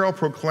this carol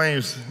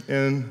proclaims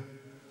in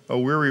a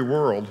weary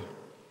world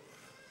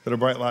that a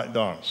bright light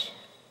dawns.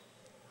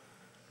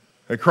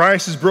 That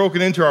Christ has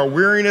broken into our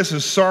weariness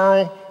and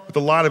sorrow with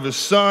the light of his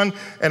Son,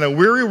 and a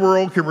weary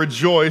world can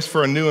rejoice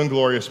for a new and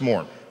glorious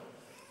morn.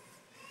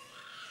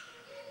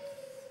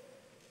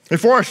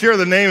 Before I share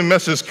the name and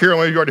message of this carol,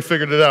 maybe you already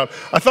figured it out,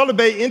 I thought it'd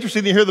be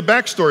interesting to hear the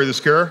backstory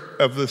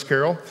of this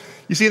carol.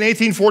 You see, in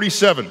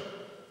 1847,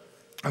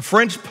 a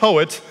French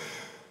poet,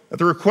 at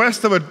the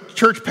request of a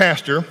church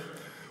pastor,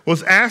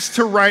 was asked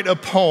to write a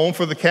poem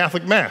for the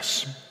Catholic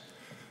Mass.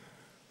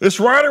 This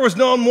writer was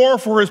known more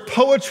for his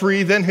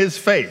poetry than his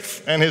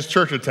faith and his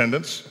church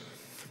attendance,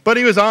 but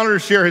he was honored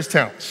to share his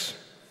talents.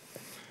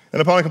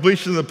 And upon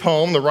completion of the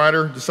poem, the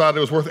writer decided it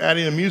was worth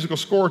adding a musical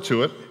score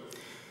to it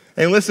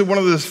and enlisted one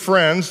of his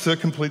friends to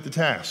complete the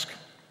task.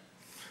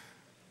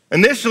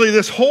 Initially,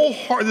 this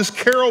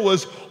carol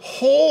was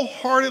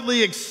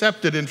wholeheartedly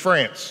accepted in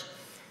France,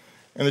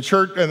 and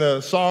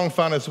the song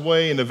found its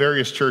way into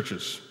various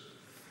churches.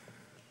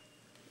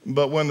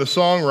 But when the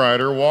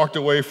songwriter walked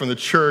away from the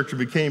church and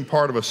became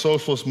part of a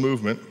socialist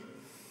movement,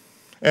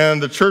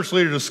 and the church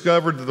leader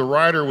discovered that the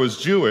writer was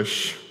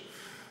Jewish,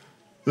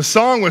 the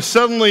song was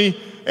suddenly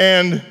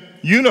and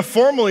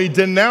uniformly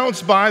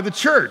denounced by the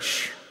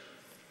church.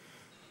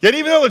 Yet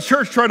even though the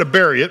church tried to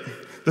bury it,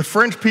 the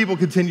French people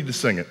continued to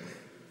sing it.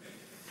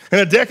 And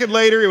a decade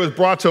later, it was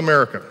brought to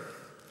America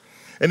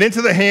and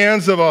into the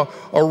hands of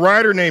a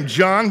writer named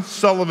John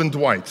Sullivan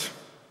Dwight.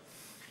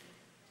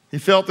 He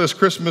felt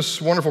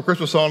this wonderful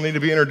Christmas song needed to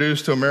be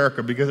introduced to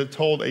America because it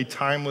told a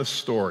timeless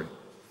story.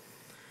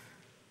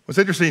 What's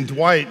interesting,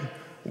 Dwight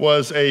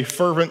was a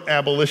fervent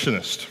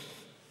abolitionist.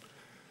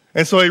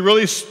 And so he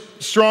really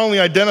strongly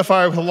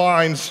identified with the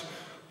lines,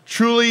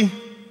 "Truly,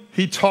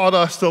 he taught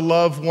us to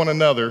love one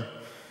another.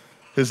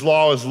 His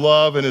law is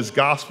love and his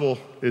gospel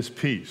is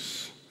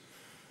peace.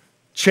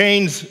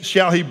 Chains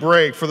shall he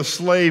break, for the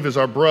slave is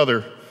our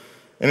brother,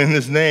 and in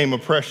his name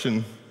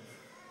oppression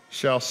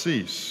shall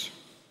cease."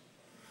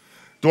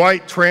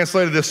 Dwight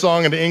translated this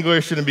song into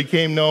English and it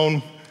became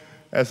known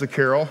as the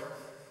carol.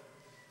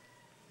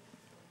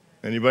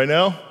 Anybody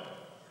know?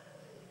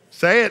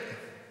 Say it.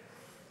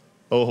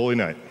 "O Holy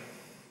Night."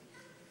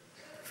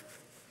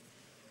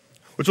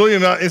 What's really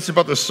interesting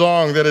about the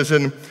song that is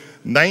in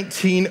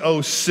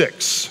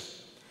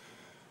 1906,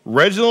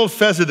 Reginald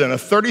Fessenden, a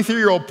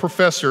 33-year-old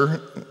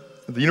professor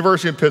at the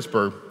University of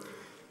Pittsburgh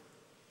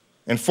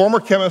and former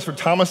chemist for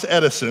Thomas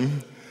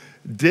Edison,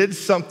 did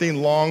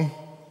something long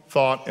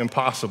thought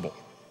impossible.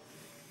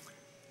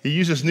 He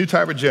used this new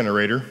type of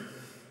generator,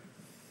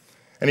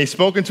 and he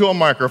spoke into a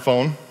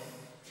microphone,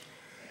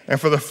 and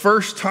for the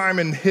first time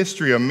in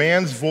history, a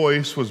man's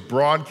voice was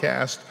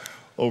broadcast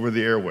over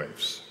the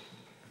airwaves.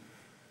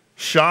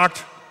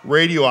 Shocked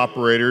radio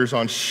operators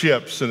on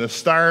ships and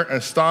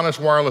astonished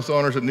wireless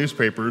owners at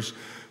newspapers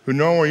who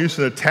normally were used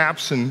to the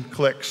taps and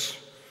clicks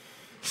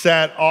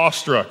sat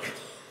awestruck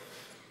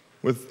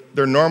with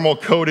their normal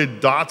coded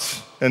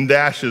dots and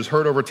dashes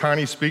heard over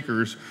tiny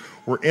speakers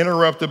were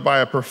interrupted by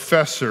a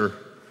professor,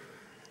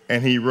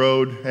 and he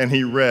wrote and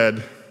he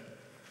read,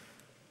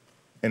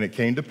 "And it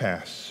came to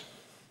pass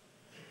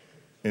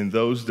in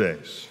those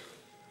days,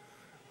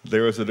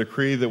 there was a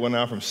decree that went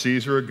out from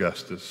Caesar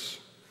Augustus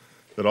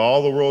that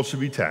all the world should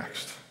be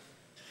taxed,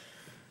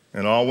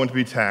 and all went to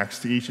be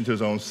taxed, each into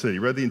his own city."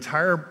 Read the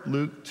entire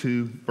Luke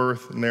 2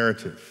 birth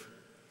narrative.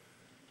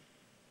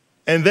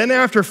 And then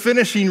after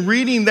finishing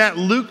reading that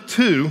Luke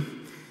 2,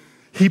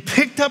 he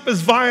picked up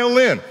his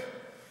violin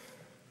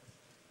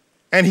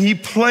and he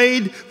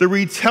played the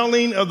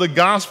retelling of the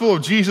gospel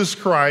of Jesus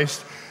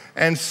Christ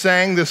and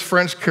sang this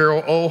French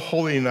carol, "O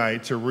Holy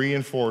Night," to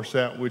reinforce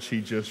that which he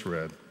just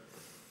read.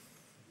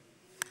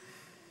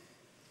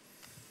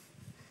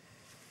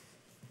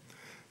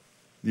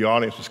 The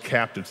audience was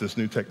captive to this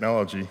new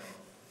technology,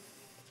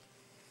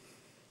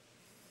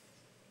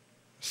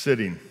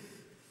 sitting,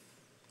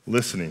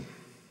 listening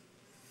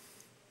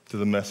to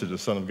the message of the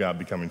Son of God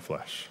becoming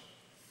flesh.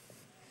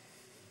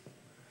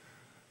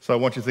 So I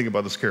want you to think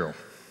about this carol.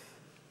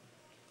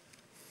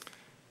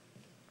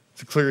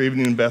 It's a clear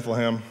evening in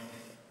Bethlehem.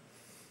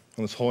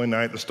 On this holy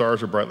night, the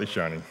stars are brightly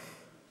shining.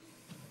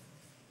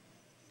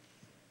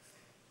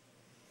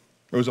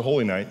 It was a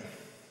holy night,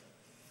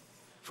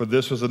 for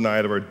this was the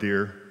night of our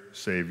dear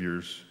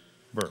Savior's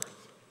birth.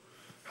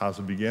 How's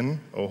it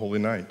begin? O holy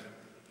night.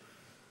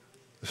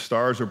 The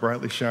stars are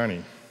brightly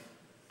shining.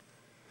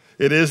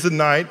 It is the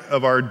night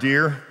of our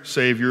dear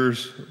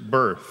Savior's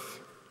birth.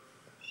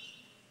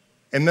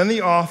 And then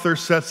the author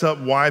sets up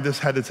why this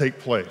had to take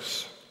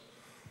place.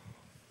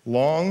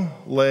 Long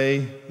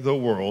lay the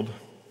world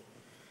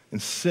in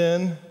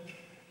sin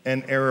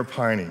and error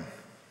pining,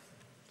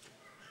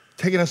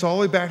 taking us all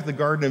the way back to the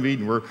Garden of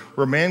Eden,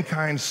 where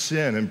mankind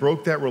sinned and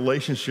broke that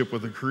relationship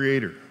with the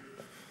Creator.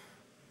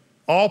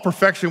 All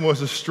perfection was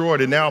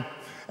destroyed, and now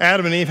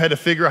Adam and Eve had to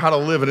figure out how to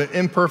live in an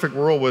imperfect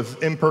world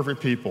with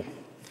imperfect people.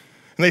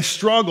 And they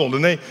struggled,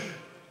 and it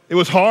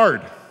was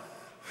hard.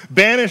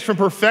 Banished from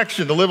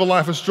perfection to live a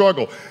life of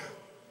struggle.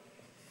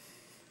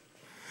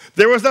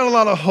 There was not a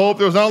lot of hope,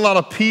 there was not a lot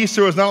of peace,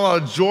 there was not a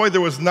lot of joy,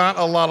 there was not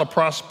a lot of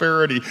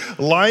prosperity.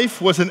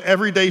 Life was an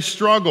everyday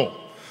struggle.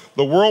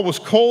 The world was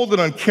cold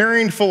and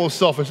uncaring, full of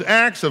selfish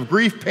acts of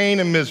grief, pain,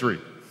 and misery.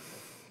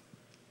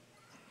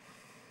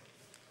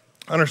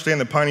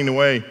 Understand that pining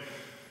away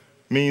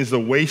means the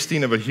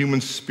wasting of a human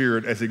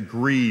spirit as it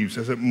grieves,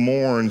 as it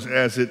mourns,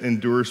 as it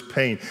endures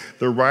pain.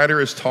 The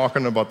writer is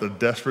talking about the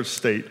desperate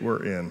state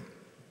we're in.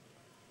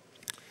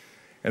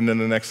 And then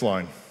the next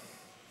line,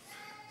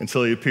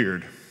 until he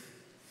appeared,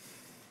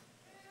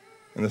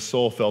 and the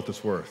soul felt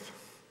its worth.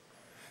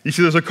 You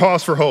see, there's a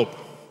cause for hope.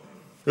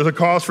 There's a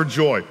cause for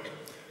joy.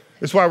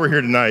 That's why we're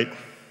here tonight.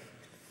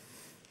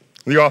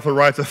 The author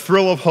writes, "A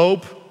thrill of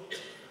hope,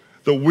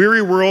 the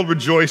weary world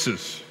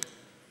rejoices,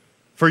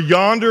 for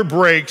yonder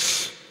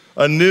breaks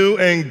a new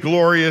and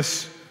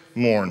glorious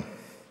morn."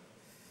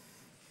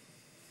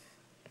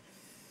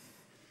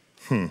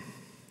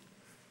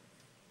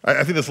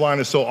 I think this line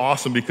is so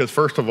awesome because,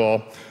 first of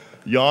all,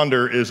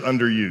 yonder is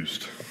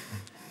underused.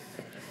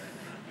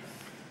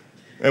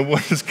 And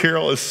what this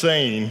carol is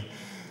saying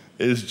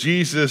is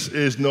Jesus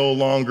is no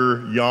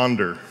longer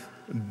yonder,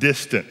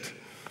 distant,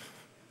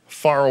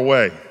 far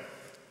away.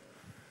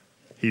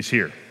 He's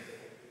here.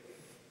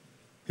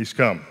 He's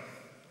come.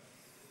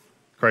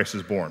 Christ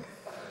is born.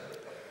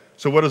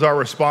 So what is our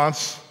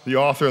response? The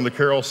author in the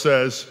carol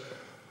says,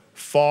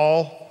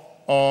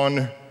 fall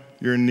on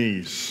your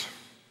knees.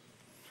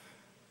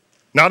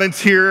 Not in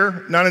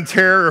terror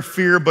or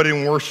fear, but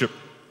in worship.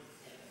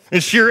 In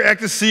sheer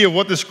ecstasy of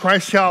what this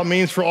Christ child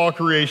means for all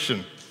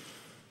creation.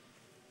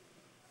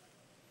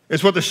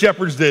 It's what the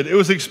shepherds did. It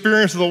was the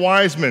experience of the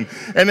wise men.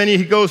 And then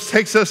he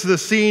takes us to the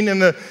scene in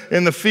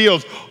the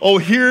fields. Oh,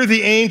 hear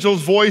the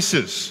angels'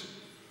 voices.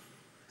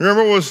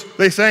 Remember,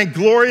 they sang,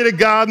 glory to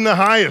God in the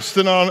highest,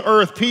 and on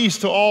earth peace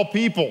to all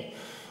people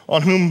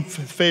on whom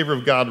favor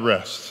of God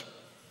rests.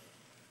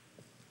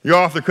 The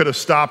author could have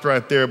stopped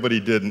right there, but he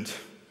didn't.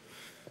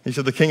 He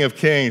said, the King of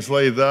Kings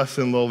lay thus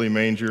in lowly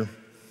manger,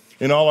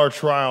 in all our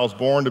trials,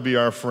 born to be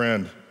our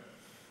friend.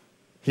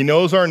 He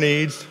knows our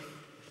needs.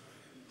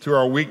 To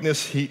our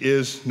weakness, he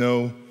is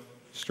no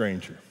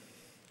stranger.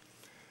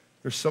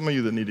 There's some of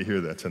you that need to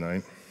hear that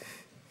tonight.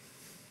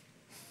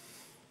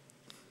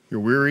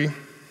 You're weary.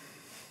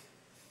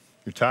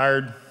 You're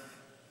tired.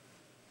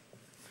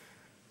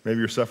 Maybe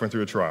you're suffering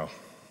through a trial.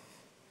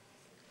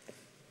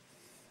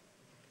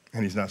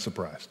 And he's not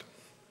surprised.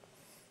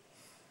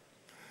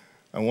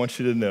 I want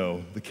you to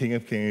know the King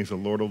of Kings, the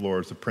Lord of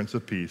Lords, the Prince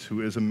of Peace,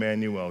 who is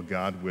Emmanuel,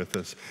 God with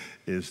us,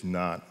 is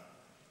not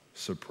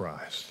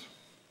surprised.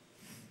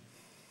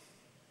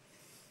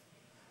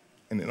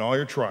 And in all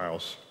your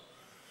trials,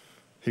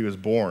 he was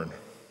born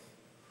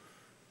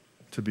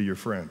to be your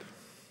friend,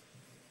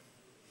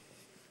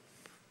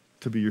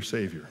 to be your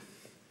Savior,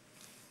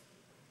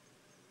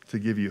 to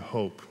give you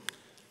hope,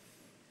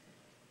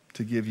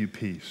 to give you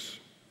peace,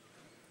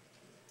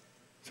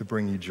 to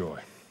bring you joy.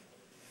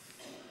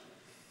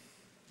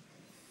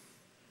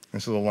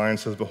 And so the line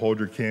says, behold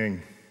your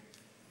king,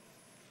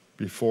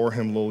 before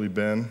him lowly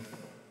bend.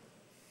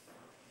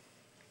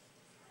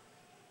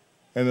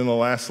 And then the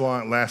last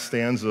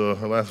stanza,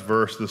 or last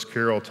verse, this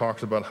carol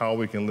talks about how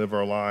we can live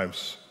our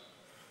lives.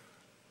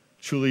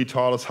 Truly he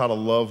taught us how to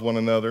love one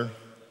another.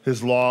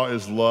 His law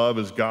is love,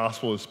 his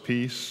gospel is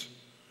peace.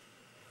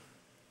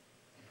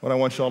 What I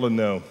want y'all to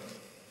know,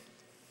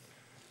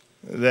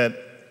 that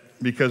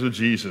because of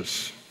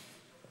Jesus,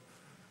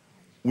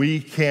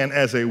 we can,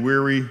 as a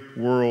weary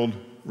world,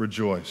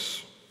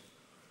 rejoice.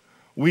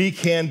 We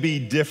can be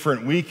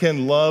different. We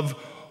can love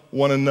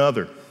one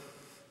another.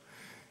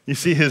 You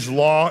see, his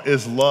law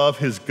is love,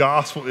 his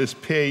gospel is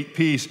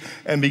peace,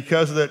 and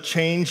because of that,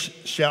 change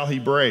shall he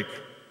break.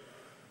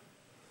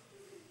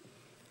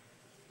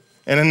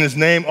 And in his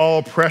name, all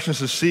oppression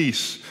shall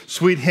cease.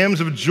 Sweet hymns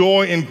of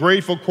joy and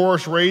grateful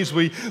chorus raise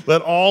we.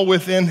 Let all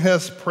within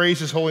us praise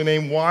his holy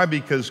name. Why?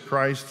 Because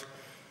Christ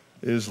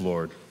is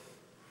Lord.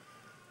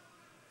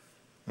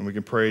 And we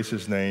can praise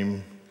his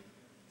name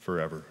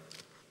forever.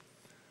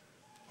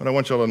 What I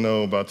want y'all to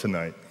know about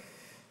tonight,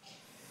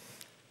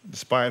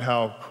 despite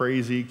how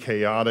crazy,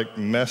 chaotic,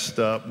 messed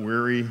up,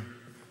 weary,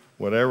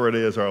 whatever it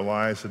is our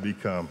lives have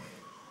become,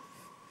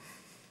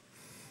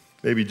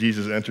 maybe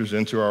Jesus enters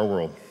into our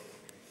world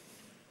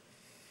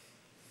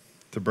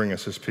to bring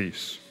us his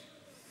peace.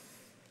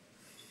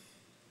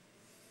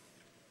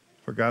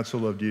 For God so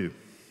loved you,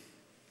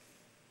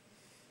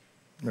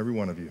 every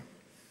one of you,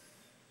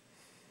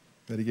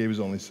 that he gave his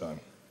only son,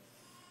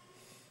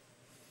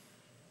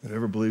 that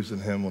whoever believes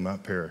in him will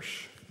not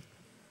perish,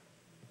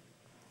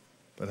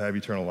 but have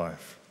eternal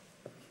life.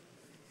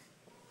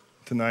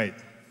 Tonight,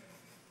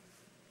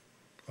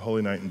 a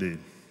holy night indeed.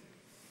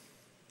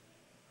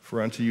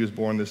 For unto you is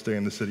born this day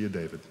in the city of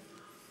David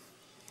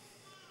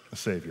a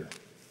Savior.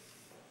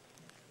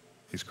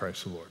 He's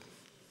Christ the Lord.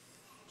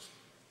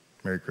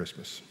 Merry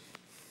Christmas.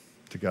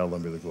 To God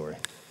alone be the glory.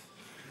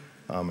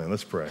 Amen.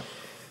 Let's pray.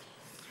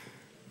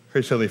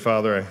 Gracious Heavenly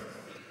Father,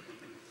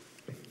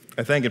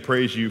 I thank and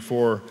praise you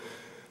for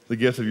the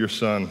gift of your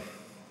Son,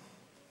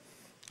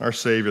 our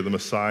Savior, the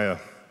Messiah,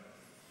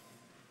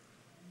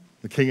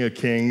 the King of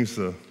Kings,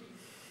 the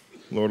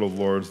Lord of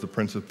Lords, the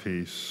Prince of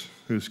Peace,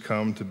 who's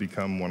come to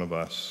become one of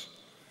us.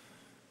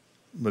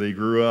 But he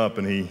grew up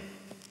and he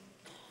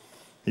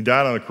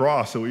died on the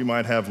cross so we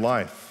might have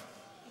life.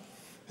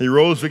 He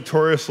rose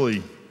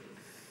victoriously,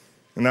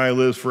 and now he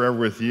lives forever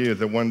with you,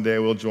 that one day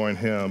we'll join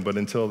him. But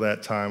until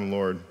that time,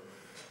 Lord,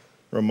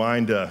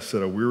 remind us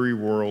that a weary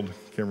world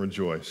can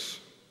rejoice.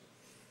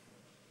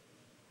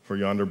 For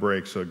yonder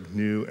breaks a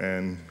new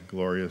and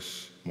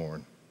glorious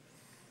morn.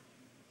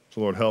 So,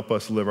 Lord, help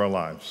us live our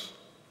lives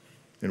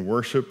in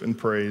worship and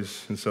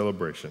praise and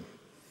celebration.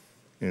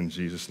 In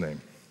Jesus' name,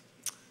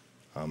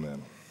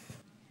 amen.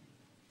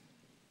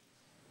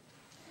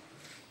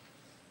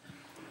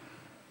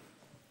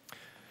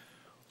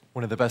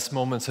 One of the best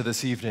moments of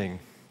this evening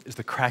is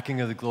the cracking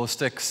of the glow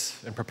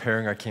sticks and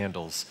preparing our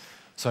candles.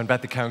 So I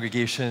invite the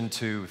congregation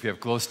to, if you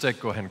have glow stick,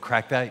 go ahead and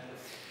crack that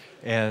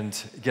and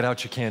get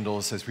out your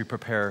candles as we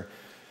prepare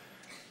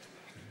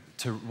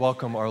to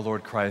welcome our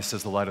Lord Christ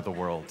as the light of the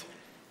world.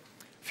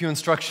 A few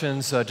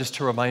instructions just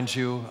to remind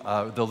you.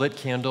 The lit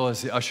candle,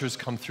 as the ushers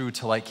come through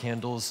to light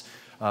candles,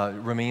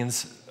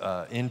 remains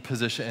in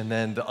position, and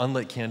then the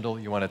unlit candle,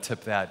 you want to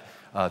tip that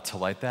to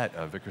light that.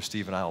 Vicar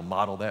Steve and I will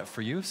model that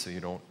for you so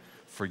you don't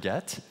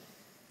forget.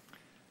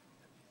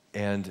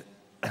 And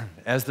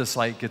as this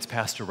light gets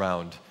passed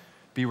around,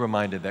 be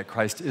reminded that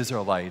Christ is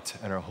our light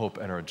and our hope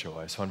and our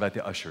joy. So I invite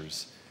the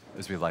ushers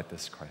as we light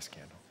this Christ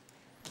candle.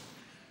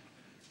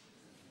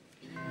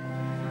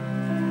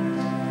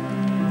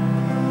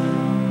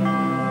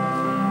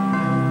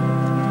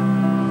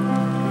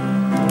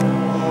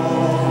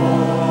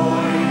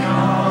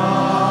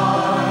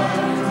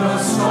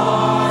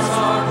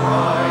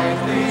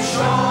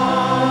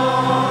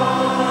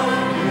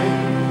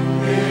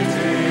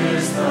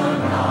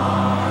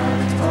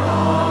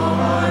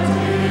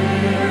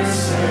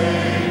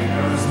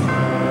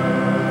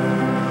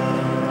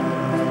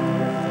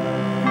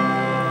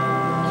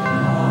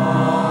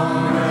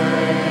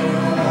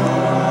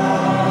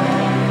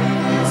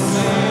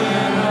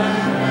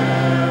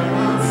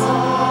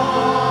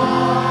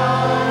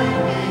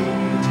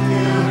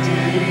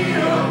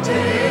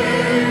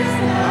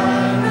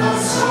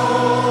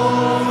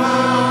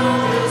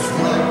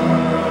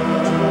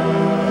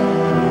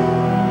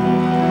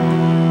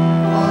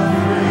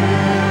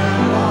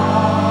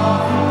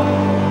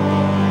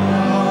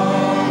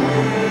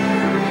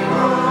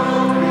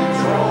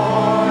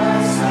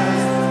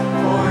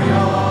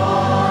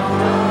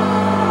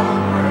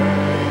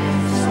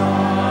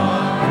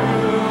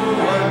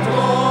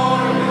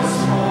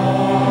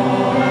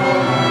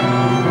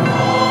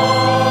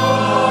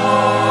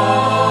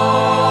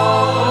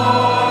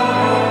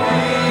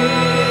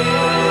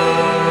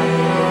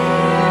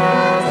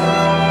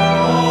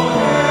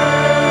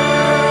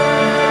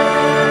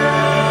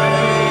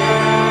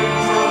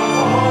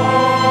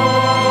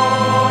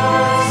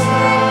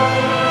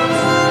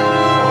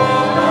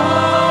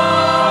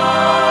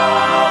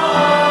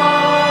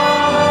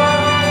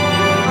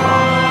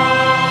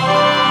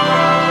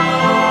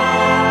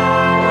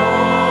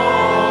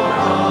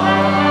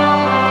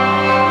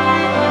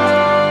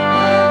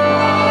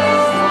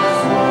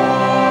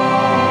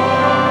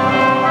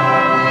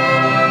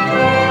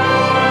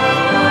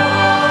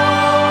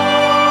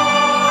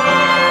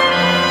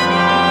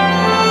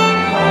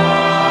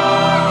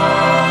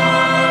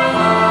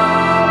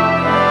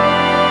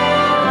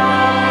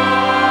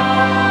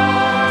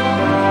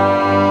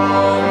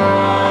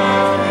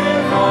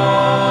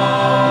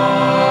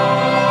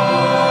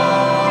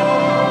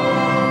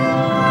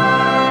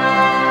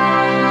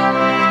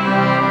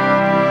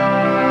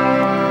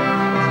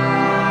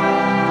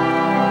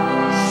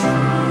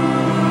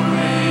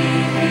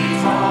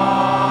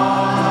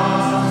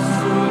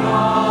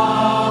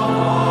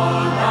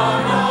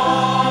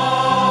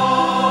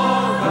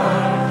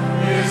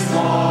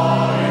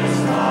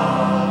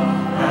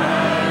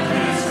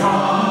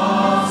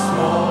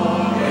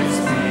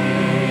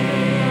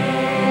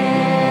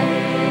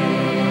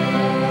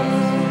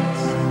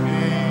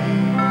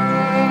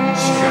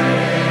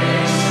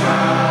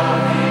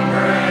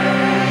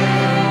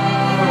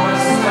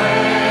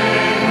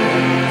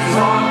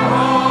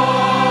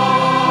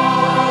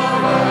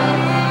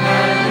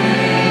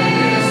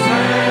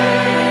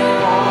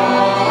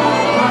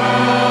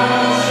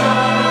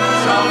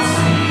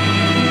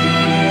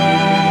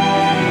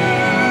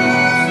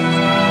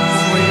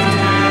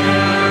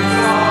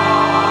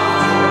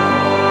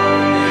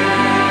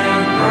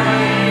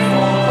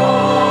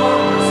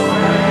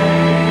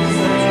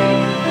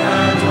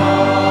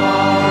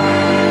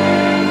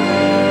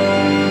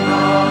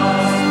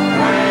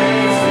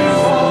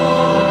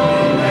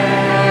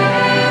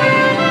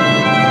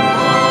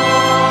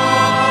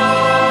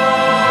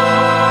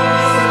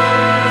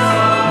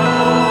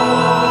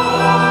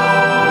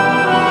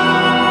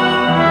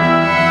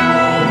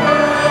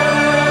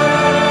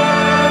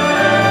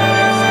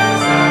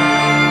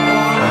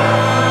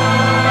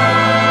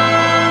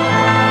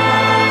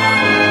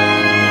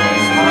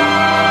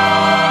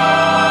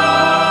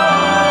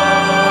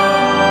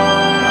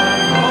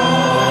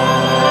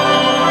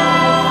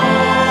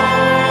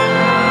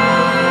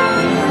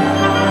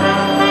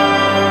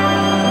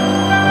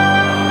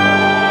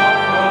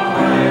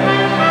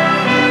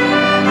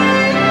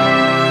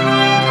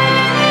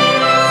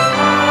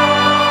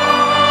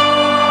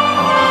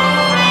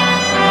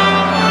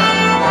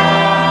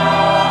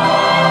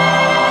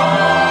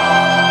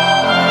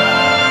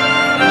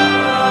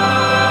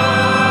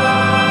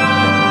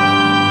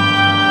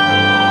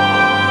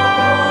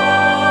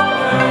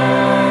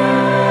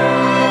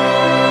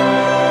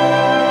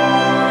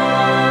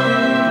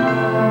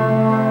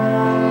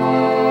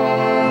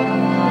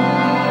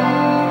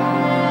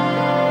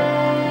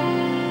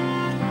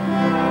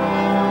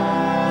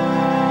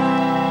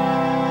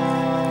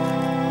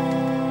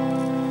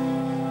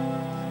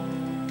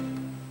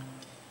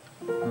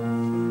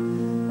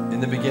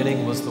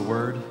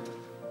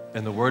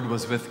 And the Word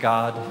was with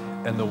God,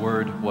 and the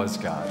Word was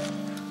God.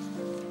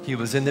 He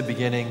was in the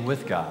beginning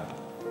with God.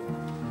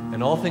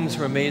 And all things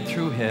were made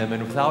through him,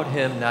 and without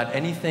him not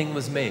anything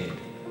was made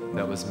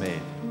that was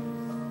made.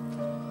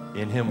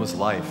 In him was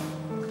life,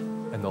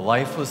 and the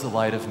life was the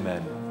light of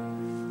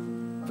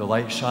men. The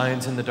light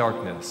shines in the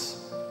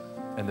darkness,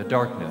 and the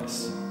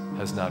darkness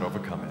has not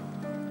overcome it.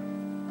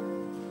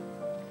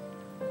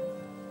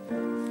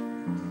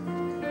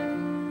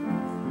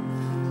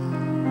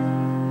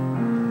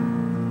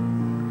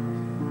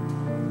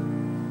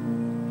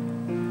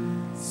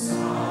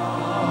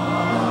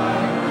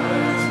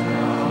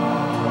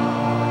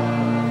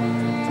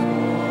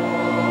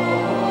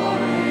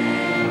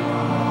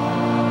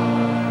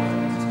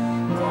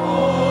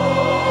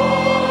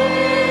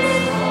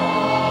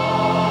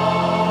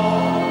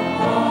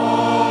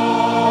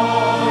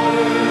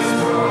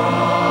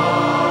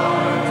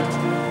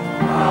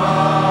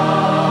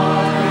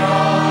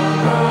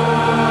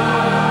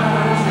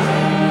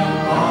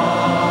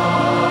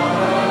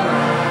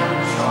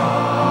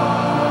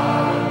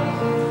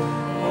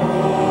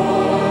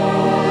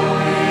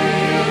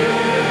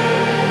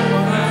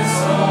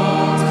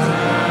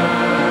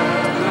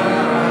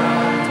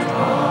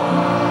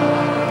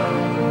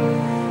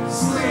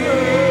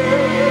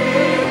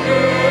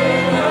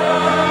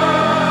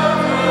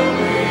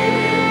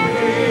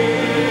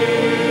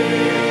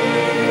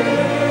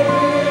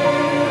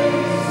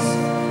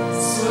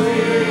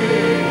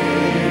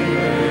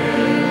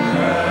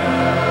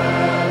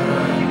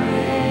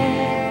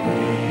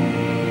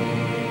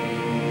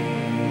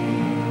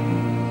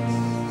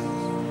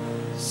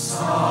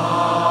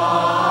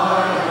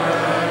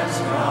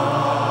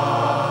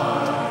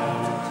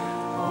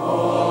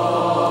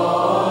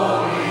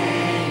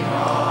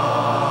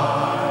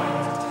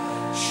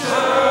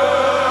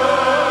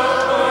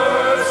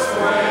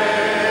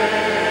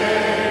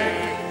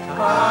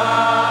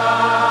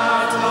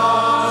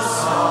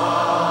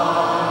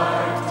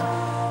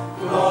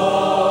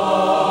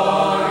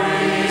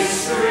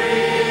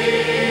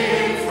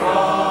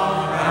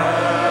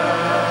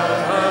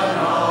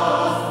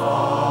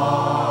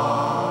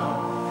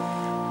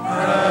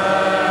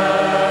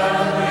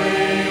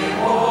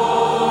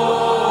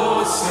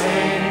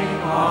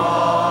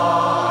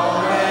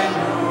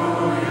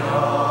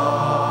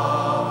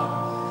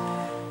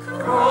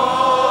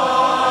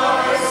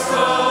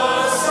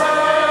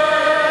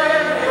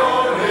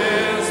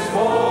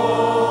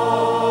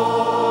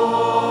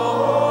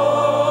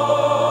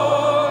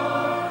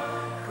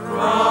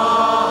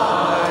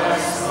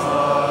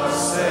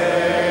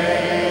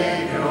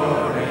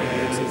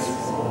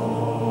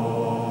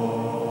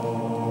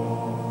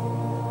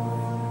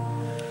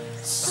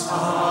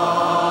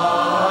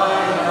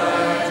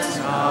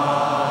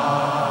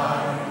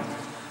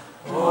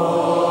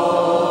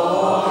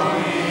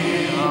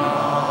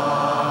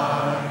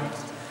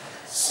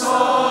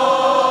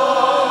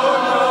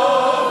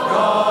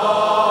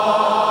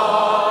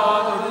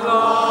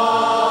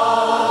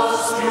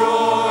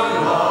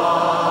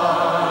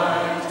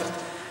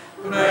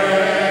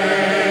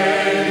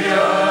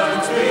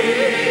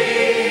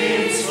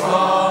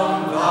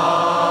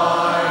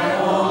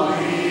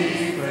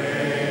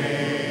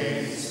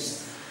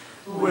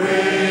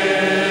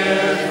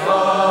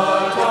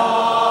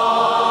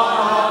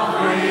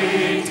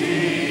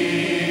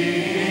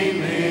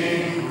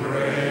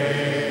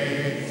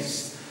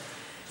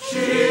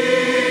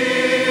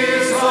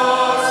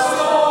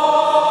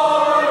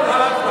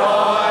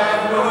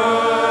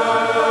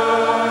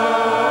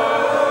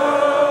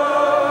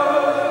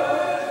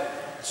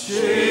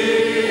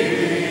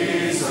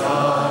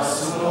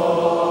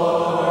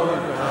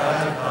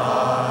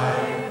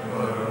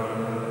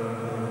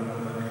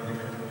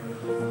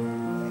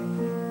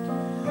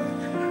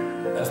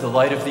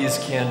 light of these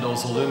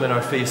candles illumine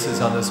our faces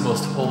on this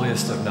most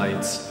holiest of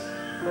nights,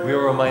 we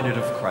are reminded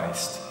of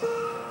Christ,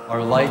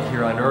 our light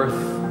here on earth,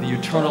 the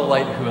eternal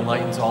light who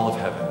enlightens all of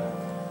heaven,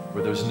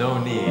 where there's no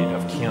need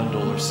of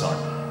candle or sun.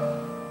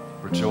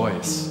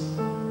 Rejoice.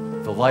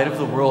 The light of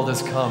the world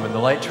has come, and the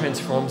light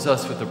transforms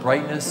us with the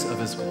brightness of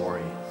his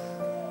glory.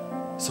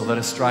 So let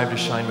us strive to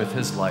shine with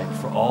his light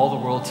for all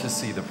the world to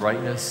see the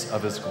brightness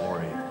of his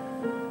glory.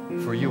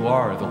 For you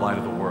are the light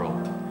of the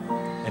world,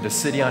 and a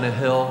city on a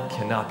hill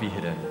cannot be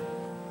hidden.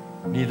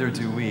 Neither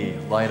do we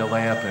light a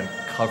lamp and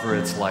cover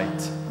its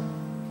light.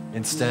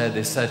 Instead,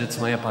 they set its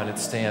lamp on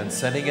its stand,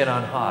 setting it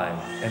on high,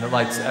 and it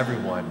lights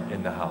everyone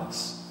in the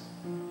house.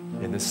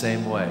 In the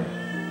same way,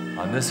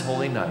 on this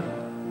holy night,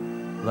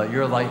 let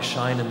your light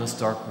shine in this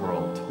dark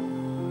world,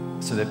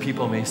 so that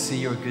people may see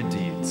your good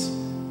deeds,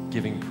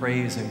 giving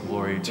praise and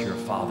glory to your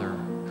Father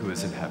who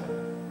is in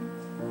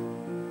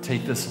heaven.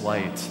 Take this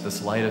light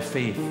of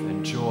faith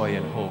and joy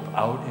and hope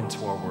out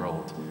into our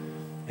world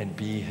and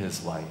be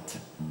his light.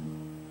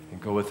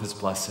 And go with his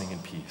blessing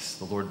and peace.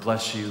 The Lord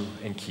bless you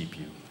and keep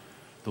you.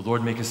 The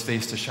Lord make his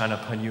face to shine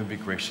upon you and be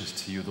gracious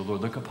to you. The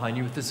Lord look upon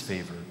you with his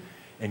favor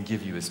and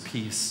give you his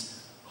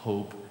peace,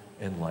 hope,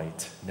 and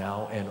light,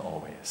 now and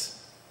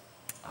always.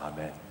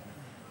 Amen.